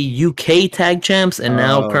NXT UK Tag Champs, and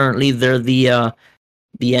now currently they're the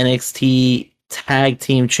NXT Tag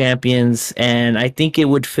Team Champions, and I think it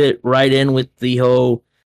would fit right in with the whole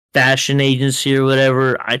fashion agency or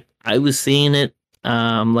whatever. I was seeing it.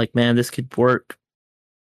 I'm like, man, this could work.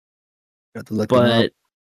 Got to look them up.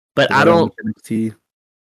 But I don't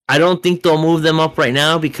think they'll move them up right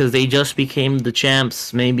now, because they just became the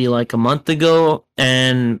champs maybe like a month ago,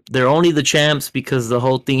 and they're only the champs because the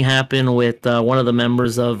whole thing happened with one of the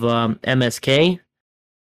members of MSK.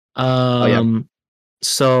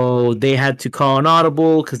 So they had to call an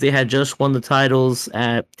audible because they had just won the titles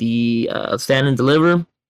at the Stand and Deliver.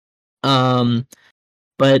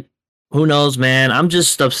 But who knows, man? I'm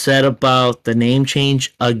just upset about the name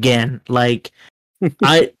change again. Like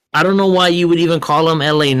I don't know why you would even call him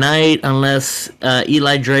LA Knight unless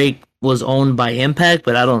Eli Drake was owned by Impact,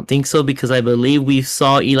 but I don't think so because I believe we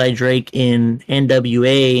saw Eli Drake in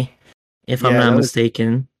NWA, if I'm Yeah, not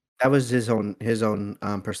mistaken. that was his own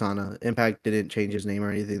persona. Impact didn't change his name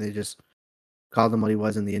or anything. They just called him what he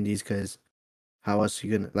was in the Indies because how else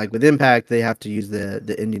you gonna like with Impact they have to use the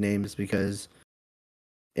indie names because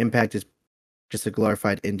Impact is just a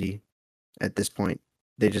glorified indie at this point.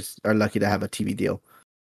 They just are lucky to have a TV deal.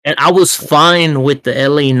 And I was fine with the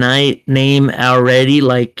LA Knight name already,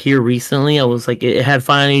 like here recently. I was like, it had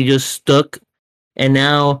finally just stuck, and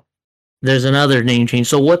now there's another name change.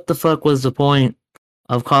 So what the fuck was the point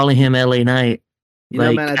of calling him LA Knight? You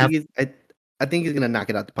know, man, Like, I think he's gonna knock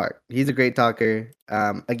it out the park. He's a great talker.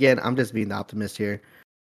 Again, I'm just being the optimist here.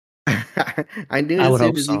 I knew I as would soon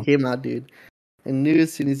hope as he so. came out, dude. I knew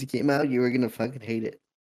as soon as he came out, you were gonna fucking hate it.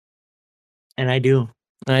 And I do.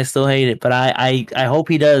 And I still hate it. But I hope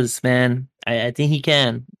he does, man. I think he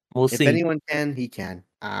can. We'll If see. anyone can, he can.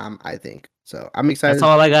 I think so. I'm That's excited.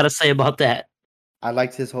 all I gotta say about that. I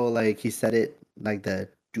liked his whole like he said it like the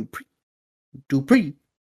Dupree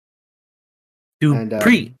and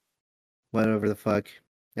Dupree. whatever the fuck.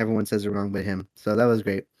 Everyone says it wrong but him. So that was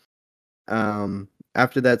great.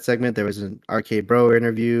 After that segment there was an Arcade Bro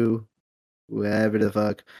interview, whatever the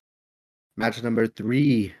fuck. Match number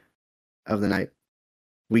 3 of the night.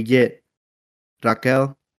 We get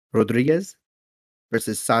Raquel Rodriguez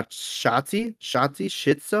versus Shotzi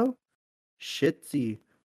Shitzy.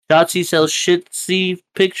 Shotzi sells shitsy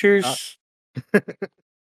pictures.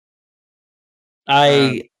 I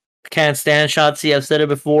Um, can't stand Shotzi. I've said it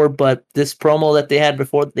before, but this promo that they had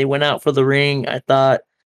before they went out for the ring, I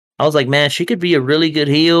was like, man, she could be a really good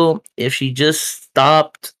heel if she just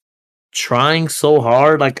stopped trying so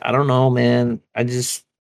hard. Like, I don't know, man. I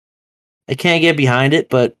can't get behind it,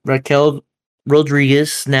 but Raquel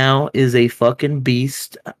Rodriguez now is a fucking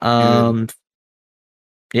beast. dude, and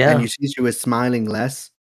Yeah, you see she was smiling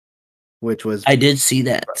less, which was I did see you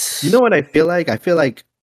know that. what I feel like? I feel like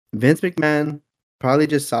Vince McMahon probably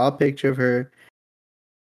just saw a picture of her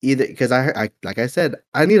either because I like I said,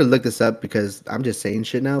 I need to look this up because I'm just saying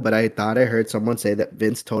shit now, but I thought I heard someone say that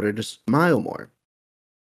Vince told her to smile more.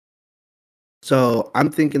 So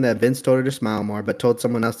I'm thinking that Vince told her to smile more, but told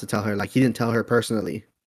someone else to tell her, like he didn't tell her personally,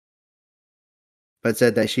 but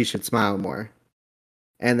said that she should smile more.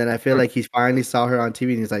 And then I feel like he finally saw her on TV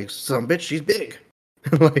and he's like, some bitch, she's big.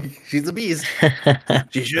 Like she's a beast.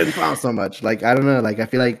 She shouldn't smile so much. Like, I don't know. Like I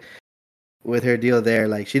feel like with her deal there,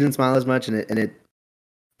 like she didn't smile as much and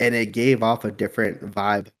it gave off a different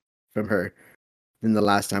vibe from her than the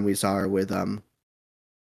last time we saw her with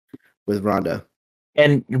Rhonda.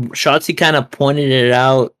 And Shotzi kind of pointed it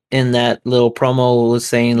out in that little promo, was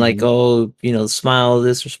saying like, Mhm. oh, smile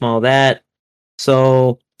this or smile that.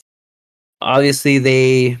 So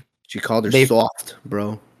obviously She called her they soft,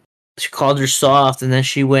 bro. she called her soft, and then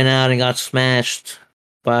she went out and got smashed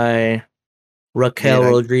by Dude, Raquel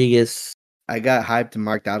Rodriguez. I got hyped and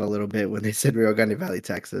marked out a little bit when they said Rio Grande Valley,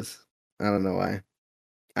 Texas. I don't know why.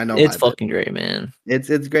 I know It's why, but fucking great, man. it's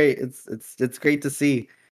great. It's great to see.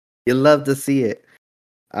 You love to see it.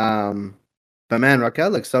 But man, Raquel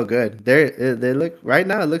looks so good. They look right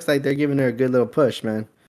now. It looks like they're giving her a good little push, man.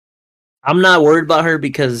 I'm not worried about her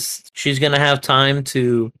because she's gonna have time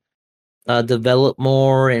to develop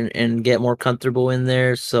more and get more comfortable in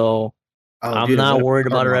there. So Oh, I'm dude, and what not a worried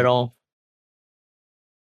power about her at bomb! all.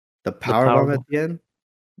 The The power bomb at power, the end,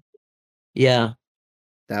 yeah,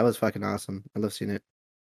 that was fucking awesome. I love seeing it.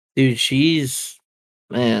 dude, she's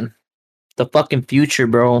man, the fucking future,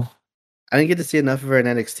 bro. I didn't get to see enough of her in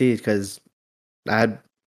NXT because I had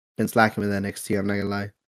been slacking with NXT. I'm not gonna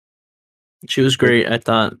lie. She was But great. I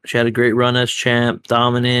thought she had a great run as champ,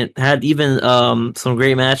 dominant. Had even some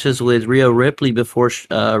great matches with Rhea Ripley before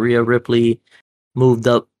Rhea Ripley moved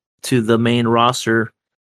up to the main roster.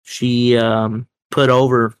 She put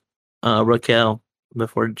over Raquel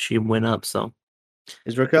before she went up. So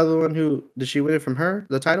is Raquel the one who did she win it from her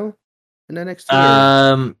the title in NXT or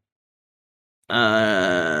um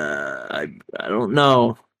I don't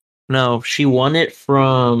know. No, she won it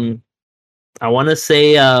from, I want to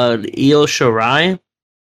say Io Shirai.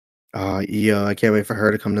 oh Io? I can't wait for her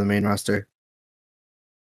to come to the main roster.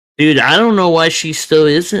 Dude, I don't know why she still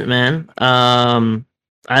isn't, man.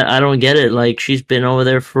 I don't get it. Like she's been over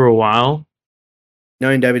there for a while.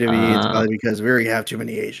 Knowing WWE, it's Uh, probably because we already have too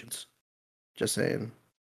many Asians. Just saying.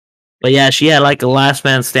 But yeah, she had like a last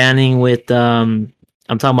man standing with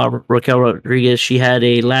I'm talking about Raquel Rodriguez. She had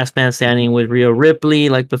a last man standing with Rhea Ripley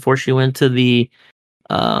like before she went to the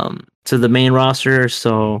main roster.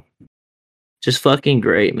 So just fucking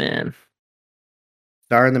great, man.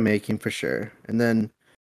 Star in the making for sure. And then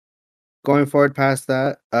going forward past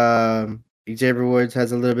that, Xavier Woods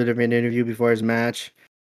has a little bit of an interview before his match,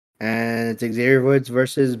 and it's Xavier Woods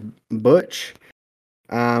versus Butch.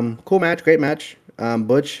 Cool match, great match.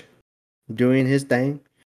 Butch doing his thing.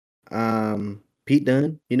 Pete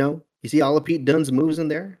Dunne, you see all of Pete Dunne's moves in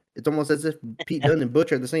there. It's almost as if Pete Dunne and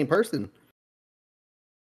Butch are the same person.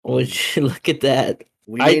 Would you look at that?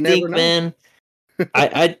 We I may never think, know. man.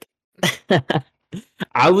 I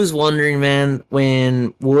I was wondering, man,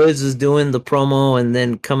 when Woods was doing the promo and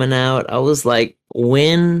then coming out, I was like,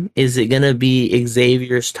 when is it gonna be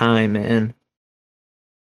Xavier's time, man?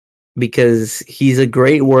 Because he's a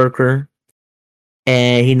great worker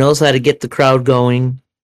and he knows how to get the crowd going.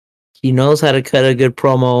 He knows how to cut a good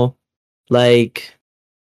promo. Like,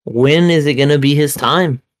 when is it gonna be his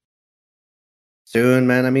time? Soon,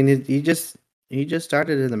 man. I mean, he just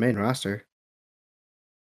started in the main roster.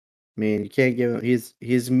 I mean, you can't give him.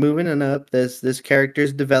 He's moving on up. This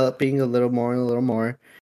character's developing a little more and a little more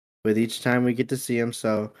with each time we get to see him.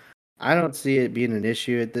 So I don't see it being an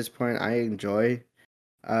issue at this point. I enjoy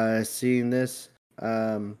seeing this.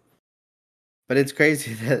 But it's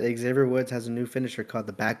crazy that Xavier Woods has a new finisher called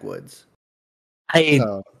the Backwoods. I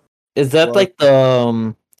So is that well, like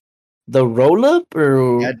the roll up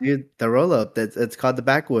or yeah, dude, the roll up. That's it's called the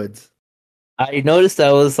Backwoods. I noticed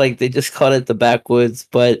that was like they just called it the backwoods,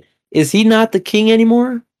 but is he not the king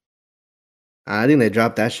anymore? I think they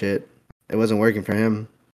dropped that shit. It wasn't working for him.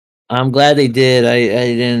 I'm glad they did.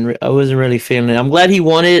 I wasn't really feeling it. I'm glad he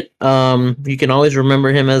won it. You can always remember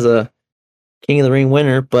him as a King of the Ring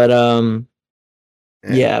winner, but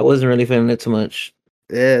yeah, I wasn't really feeling it too much.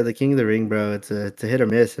 Yeah, the King of the Ring, bro. It's a hit or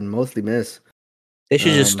miss, and mostly miss. They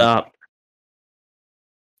should just Um, stop.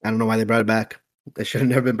 I don't know why they brought it back. They should have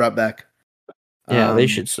never been brought back. Yeah, they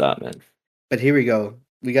should stop, man. But here we go.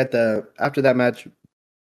 We got the after that match.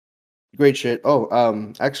 Great shit.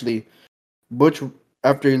 Oh, actually, Butch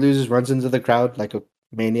after he loses runs into the crowd like a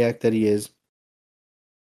maniac that he is.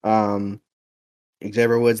 Um,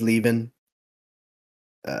 Xavier Woods leaving.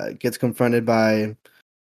 Gets confronted by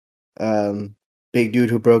big dude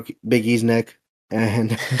who broke Big E's neck and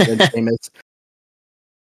then Sheamus.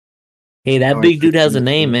 Hey, that Going big for dude has a Sheamus.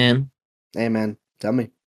 name, man. Hey man, tell me.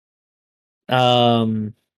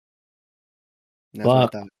 Um, That's what I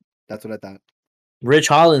fuck, thought. That's what I thought. Rich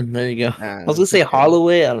Holland. There you go. I was gonna say Okay.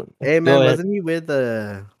 Holloway. I don't, Hey go man, ahead. wasn't he with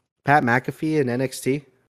Pat McAfee in NXT?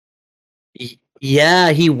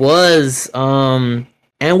 Yeah, he was.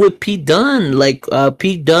 And with Pete Dunne, like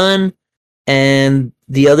Pete Dunne and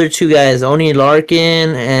the other two guys, Oni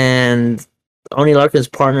Larkin's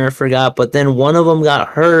partner, I forgot, but then one of them got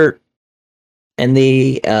hurt and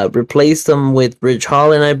they replaced him with Rich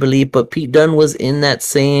Holland, I believe. But Pete Dunne was in that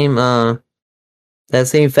same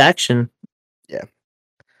faction. Yeah.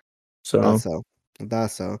 So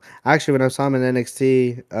Thought so. Actually, when I saw him in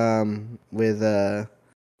NXT, with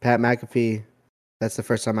Pat McAfee, that's the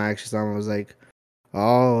first time I actually saw him. I was like,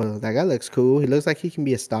 "Oh, that guy looks cool. He looks like he can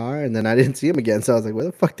be a star." And then I didn't see him again, so I was like, "Where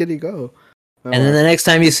the fuck did he go?" Oh, and then the next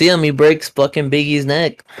time you see him, he breaks fucking Biggie's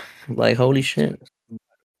neck. Like holy shit.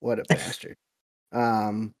 what a bastard.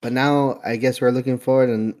 But now I guess we're looking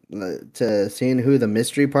forward to seeing who the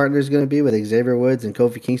mystery partner is going to be with Xavier Woods and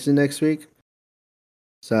Kofi Kingston next week.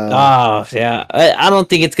 So Oh yeah, I don't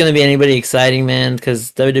think it's gonna be anybody exciting, man.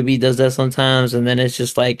 Because WWE does that sometimes, and then it's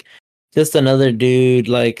just like just another dude.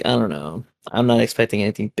 Like I don't know. I'm not expecting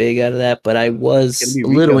anything big out of that, but I it's gonna was be a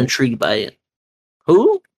little Rico. intrigued by it.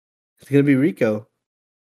 Who? It's gonna be Rico.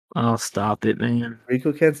 Oh, stop it, man!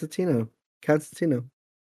 Rico Constantino. Constantino.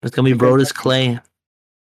 It's gonna be You guys Brodus like him? Clay,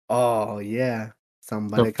 Oh yeah. the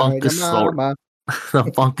Somebody call your Funkasaur, mama.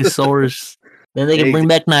 the Funkasaurus. Then they can Hey, bring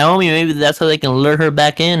back Naomi. Maybe that's how they can lure her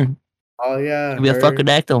back in. oh yeah, Could be a her.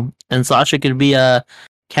 fuckadactyl, and Sasha could be a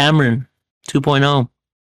Cameron 2.0.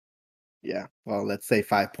 Yeah. Well, let's say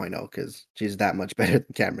 5.0 because she's that much better than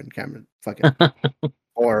Cameron. Cameron, fucking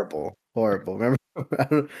horrible, horrible.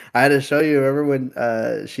 Remember, I had to show you. Remember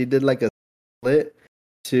when she did like a split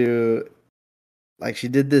to like she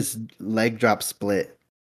did this leg drop split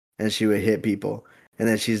and she would hit people and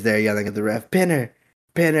then she's there yelling at the ref, pinner,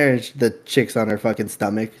 pinner. And the chick's on her fucking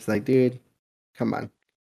stomach. It's like, dude, come on,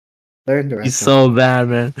 learn the He's wrestling so bad,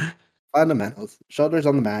 man. fundamentals. Shoulders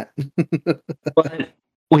on the mat. But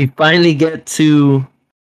we finally get to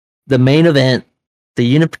the main event, the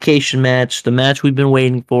unification match, the match we've been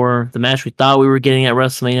waiting for, the match we thought we were getting at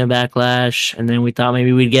WrestleMania Backlash, and then we thought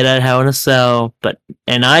maybe we'd get at Hell in a Cell.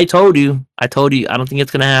 And I told you, I don't think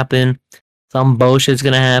it's gonna happen. Some bullshit's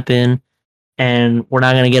gonna happen, and we're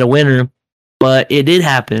not gonna get a winner. But it did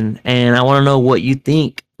happen, and I want to know what you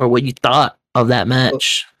think or what you thought of that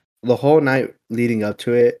match. The whole night leading up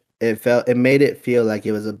to it, it made it feel like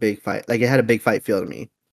it was a big fight. Like it had a big fight feel to me.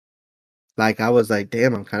 Like I was like,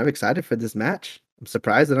 damn, I'm kind of excited for this match. I'm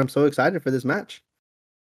surprised that I'm so excited for this match.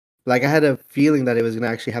 Like I had a feeling that it was gonna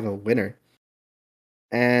actually have a winner.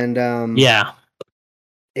 And Yeah.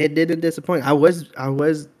 It didn't disappoint. I was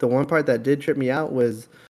the one part that did trip me out was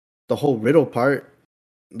the whole Riddle part.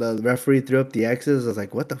 The referee threw up the X's. I was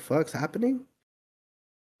like, what the fuck's happening?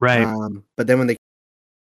 Right. But then when he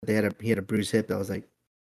had a bruised hip, I was like,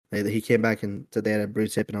 he came back and said they had a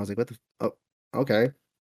bruised hip, and I was like, what the? Oh, okay.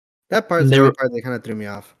 That part's the only part that kind of threw me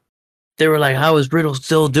off. They were like, how is Riddle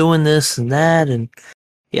still doing this and that? And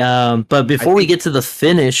but before we get to the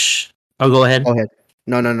finish, go ahead. Go ahead.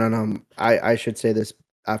 No. I should say this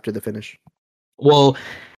after the finish. Well,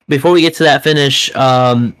 before we get to that finish,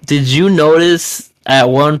 did you notice at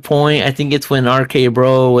one point, I think it's when RK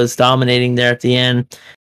Bro was dominating there at the end,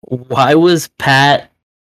 why was Pat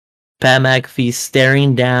McAfee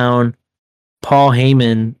staring down Paul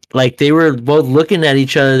Heyman? Like they were both looking at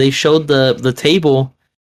each other. They showed the table,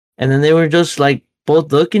 and then they were just like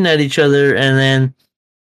both looking at each other, and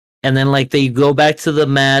then like they go back to the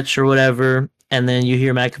match or whatever, and then you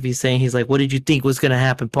hear McAfee saying, he's like, what did you think was gonna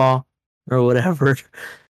happen, Paul? Or whatever.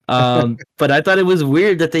 But I thought it was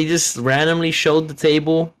weird that they just randomly showed the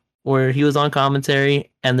table where he was on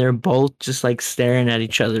commentary, and they're both just like staring at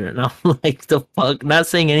each other, and I'm like, the fuck, not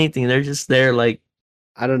saying anything. They're just there like,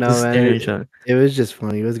 I don't know, man. It was just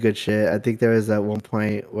funny. It was good shit. I think there was at one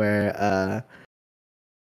point where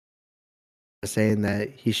saying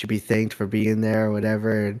that he should be thanked for being there or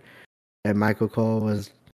whatever, and Michael Cole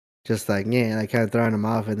was just like, yeah, like kind of throwing him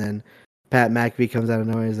off, and then Pat McAfee comes out of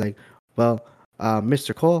nowhere. He's like, well,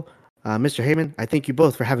 Mr. Cole, Mr. Heyman, I thank you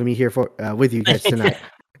both for having me here for with you guys tonight.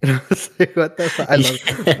 And I was like, what the fuck? I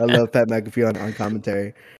love Pat McAfee on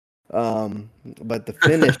commentary. But the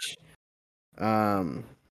finish,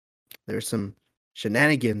 there's some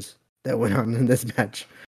shenanigans that went on in this match,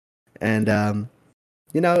 and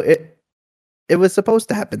it was supposed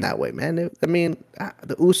to happen that way, man.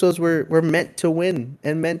 The Usos were meant to win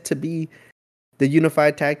and meant to be the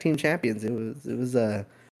unified tag team champions. It was a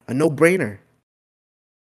no-brainer.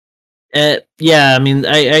 Yeah, I mean,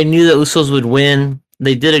 I knew that Usos would win.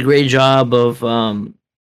 They did a great job of,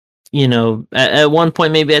 at one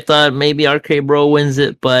point maybe I thought maybe RK Bro wins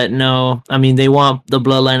it, but no. I mean, they want the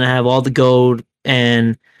Bloodline to have all the gold,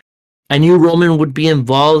 and I knew Roman would be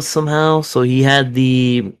involved somehow, so he had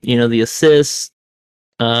the assist.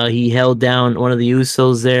 He held down one of the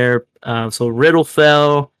Usos there. So Riddle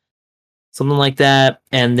fell, something like that,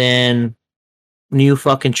 and then new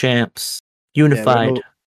fucking champs, unified. Yeah,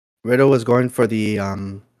 Riddle was going for the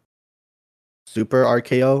super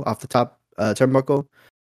RKO off the top turnbuckle,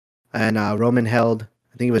 and Roman held.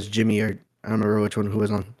 I think it was Jimmy, or I don't remember who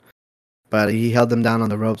was on, but he held them down on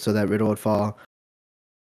the rope so that Riddle would fall.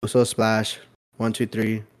 Uso splash, 1, 2,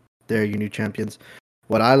 3. They're your new champions.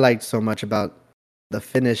 What I liked so much about the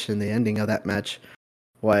finish and the ending of that match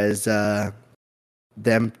was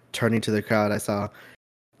them turning to the crowd. I saw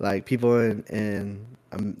like people in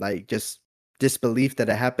like just disbelief that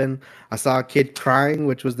it happened. I saw a kid crying,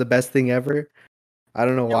 which was the best thing ever. I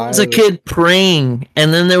don't know why. There was a kid praying,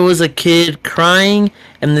 and then there was a kid crying,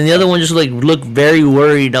 and then the other one just like looked very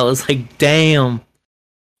worried. I was like, damn.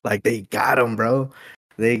 Like they got him, bro.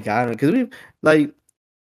 They got him. Because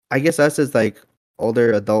I guess us as like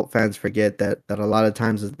older adult fans forget that a lot of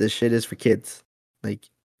times this shit is for kids. Like,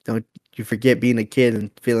 don't you forget being a kid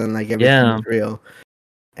and feeling like everything is real.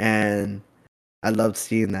 And I loved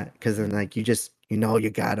seeing that, because then like you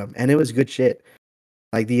got them, and it was good shit.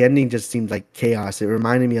 Like the ending just seemed like chaos. It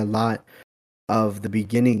reminded me a lot of the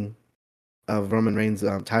beginning of Roman Reigns'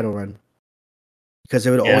 title run, because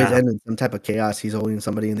it would always end in some type of chaos. He's holding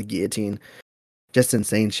somebody in the guillotine, just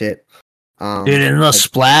insane shit. Dude, and the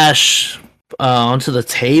splash onto the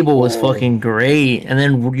table was fucking great. And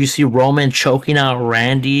then you see Roman choking out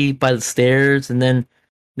Randy by the stairs, and then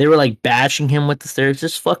they were like bashing him with the stairs.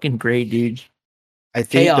 Just fucking great, dude. I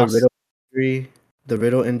think the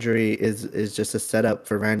Riddle injury is just a setup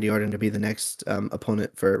for Randy Orton to be the next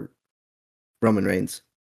opponent for Roman Reigns.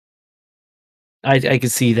 I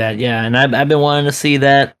could see that, yeah, and I've been wanting to see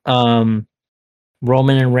that.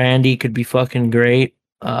 Roman and Randy could be fucking great.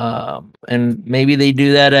 And maybe they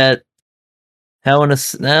do that at Hell in a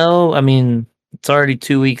Cell. I mean, It's already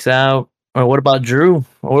 2 weeks out. Or what about Drew?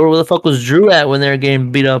 Or where the fuck was Drew at when they were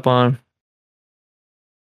getting beat up on?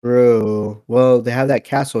 Bro, well, they have that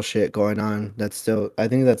castle shit going on. That's still, I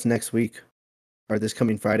think that's next week or this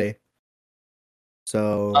coming Friday.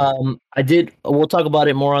 So, We'll talk about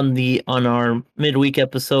it more on our midweek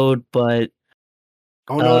episode, but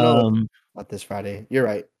oh no, not this Friday. You're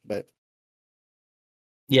right, but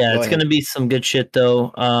yeah, go it's ahead. gonna be some good shit though.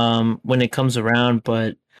 When it comes around,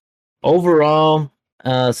 but overall,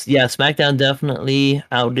 yeah, SmackDown definitely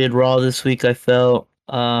outdid Raw this week. I felt,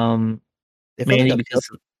 It felt like mainly a build. because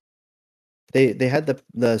They had the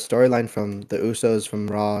storyline from the Usos from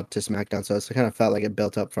Raw to SmackDown, so it kind of felt like it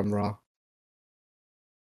built up from Raw.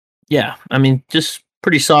 yeah, I mean, just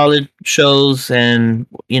pretty solid shows, and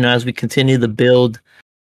as we continue the build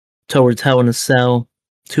towards Hell in a Cell,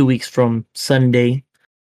 2 weeks from Sunday,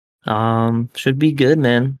 should be good,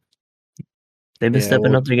 man. They've been Yeah,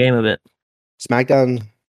 stepping well, up their game a bit. SmackDown,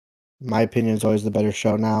 my opinion, is always the better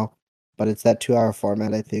show now, but it's that 2 hour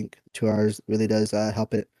format. I think 2 hours really does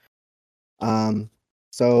help it. Um,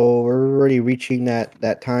 so we're already reaching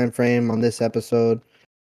that time frame on this episode.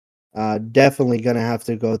 Definitely gonna have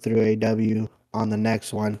to go through AW on the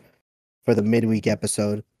next one for the midweek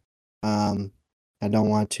episode. I don't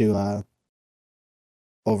want to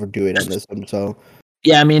overdo it on this one. So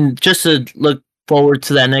Yeah, I mean, just to look forward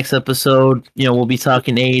to that next episode, we'll be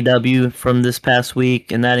talking AEW from this past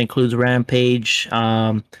week, and that includes Rampage,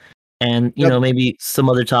 and yep. maybe some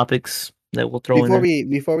other topics that we'll throw in there.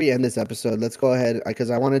 Before we end this episode, let's go ahead because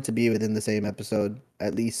I want it to be within the same episode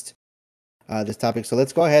at least. This topic. So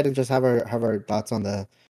let's go ahead and just have our thoughts on the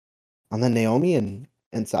Naomi and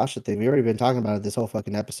Sasha thing. We've already been talking about it this whole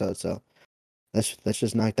fucking episode. So let's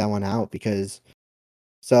just knock that one out because.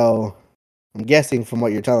 So I'm guessing from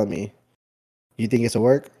what you're telling me, you think it's a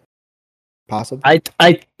work? Possible. I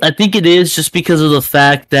think it is just because of the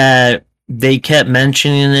fact that they kept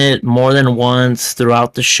mentioning it more than once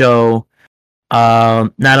throughout the show.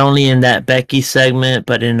 Not only in that Becky segment,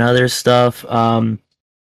 but in other stuff.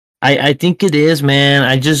 I think it is, man.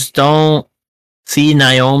 I just don't see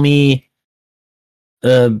Naomi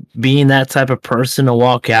being that type of person to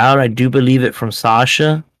walk out. I do believe it from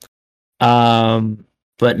Sasha.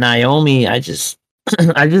 But Naomi, I just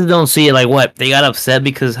I just don't see it. Like, what, they got upset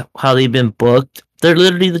because how they've been booked. They're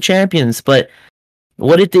literally the champions, but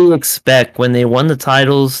what did they expect when they won the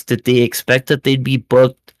titles? Did they expect that they'd be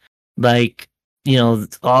booked like,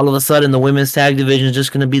 all of a sudden the women's tag division is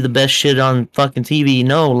just going to be the best shit on fucking TV?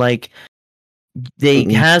 No, like, they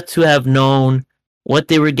Mm-mm. had to have known what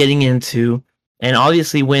they were getting into. And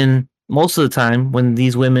obviously, when most of the time when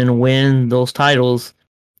these women win those titles,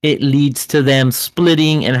 it leads to them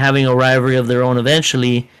splitting and having a rivalry of their own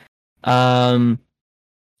eventually.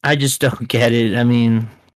 I just don't get it. I mean,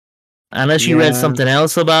 unless you read Yeah. something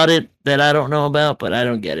else about it that I don't know about, but I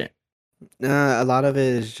don't get it. A lot of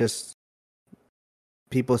it is just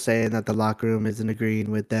people saying that the locker room isn't agreeing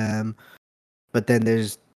with them, but then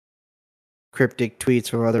there's cryptic tweets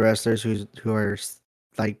from other wrestlers who are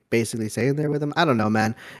like basically saying they're with them. I don't know,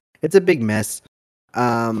 man. It's a big mess.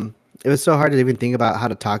 It was so hard to even think about how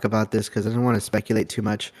to talk about this because I don't want to speculate too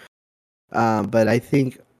much. But I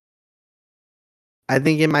think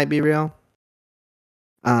it might be real.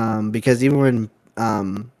 Because even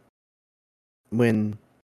when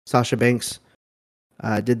Sasha Banks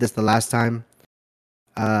did this the last time,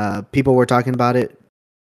 people were talking about it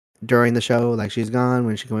during the show, like she's gone,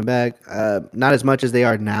 when she's coming back. Not as much as they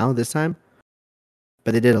are now this time,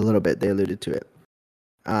 but they did a little bit. They alluded to it.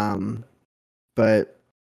 But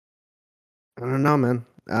I don't know, man.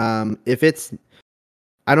 If it's,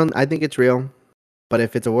 I think it's real, but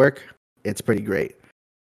if it's a work, it's pretty great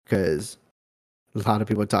because a lot of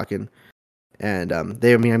people are talking, and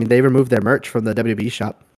they removed their merch from the WWE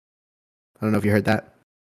shop. I don't know if you heard that.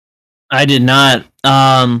 I did not.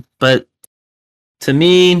 But to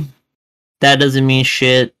me, that doesn't mean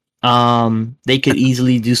shit. They could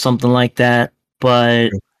easily do something like that,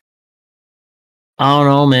 but I don't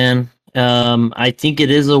know, man. I think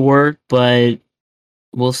it is a work, but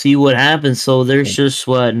we'll see what happens. So there's just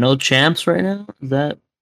no champs right now. Is that?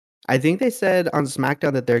 I think they said on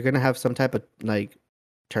SmackDown that they're gonna have some type of like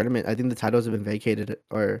tournament. I think the titles have been vacated,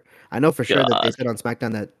 or I know for sure that they God. said on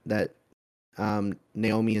SmackDown that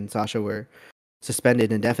Naomi and Sasha were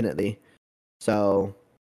suspended indefinitely. So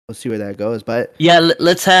we'll see where that goes. But Yeah,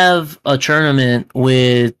 let's have a tournament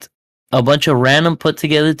with a bunch of random put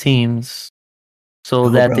together teams so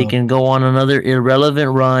that they bro, can go on another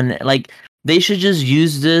irrelevant run. Like, they should just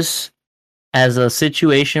use this as a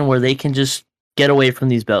situation where they can just get away from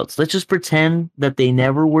these belts. Let's just pretend that they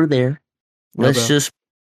never were there. no, Let's bro, just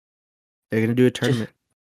They're gonna do a tournament.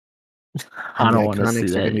 I And the don't want to see Iconics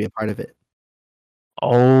are gonna that. be a part of it.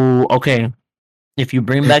 Oh, okay. If you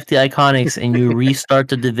bring back the Iconics and you restart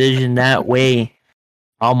the division that way,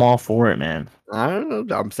 I'm all for it, man. I don't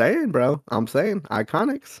know. I'm saying, bro. I'm saying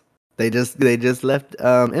Iconics. They just left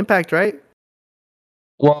Impact, right?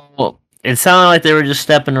 Well, it sounded like they were just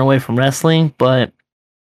stepping away from wrestling, but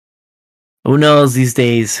who knows these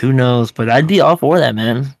days? Who knows? But I'd be all for that,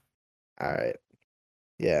 man. All right.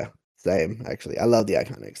 Yeah, same. Actually, I love the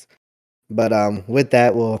Iconics. But with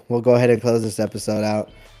that, we'll go ahead and close this episode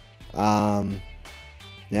out.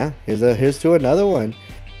 Yeah, here's to another one.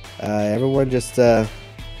 Everyone just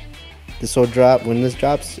this will drop when this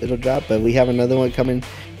drops. It'll drop, but we have another one coming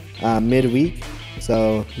midweek,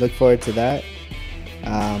 so look forward to that.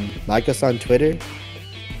 Like us on Twitter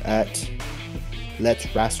at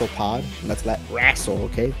Let's Wrestle Pod. Let's wrestle,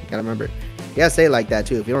 okay? You gotta remember. You gotta say it like that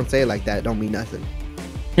too. If you don't say it like that, it don't mean nothing.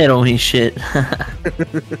 It don't mean shit. Alright,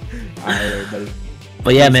 everybody.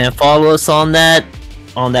 But yeah, man, follow us on that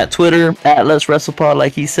Twitter at Let's Wrestle Pod,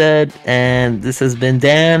 like he said. And this has been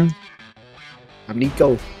Dan. I'm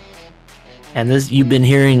Nico. And this you've been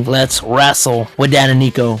hearing Let's Wrestle with Dan and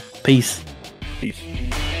Nico. Peace. Peace.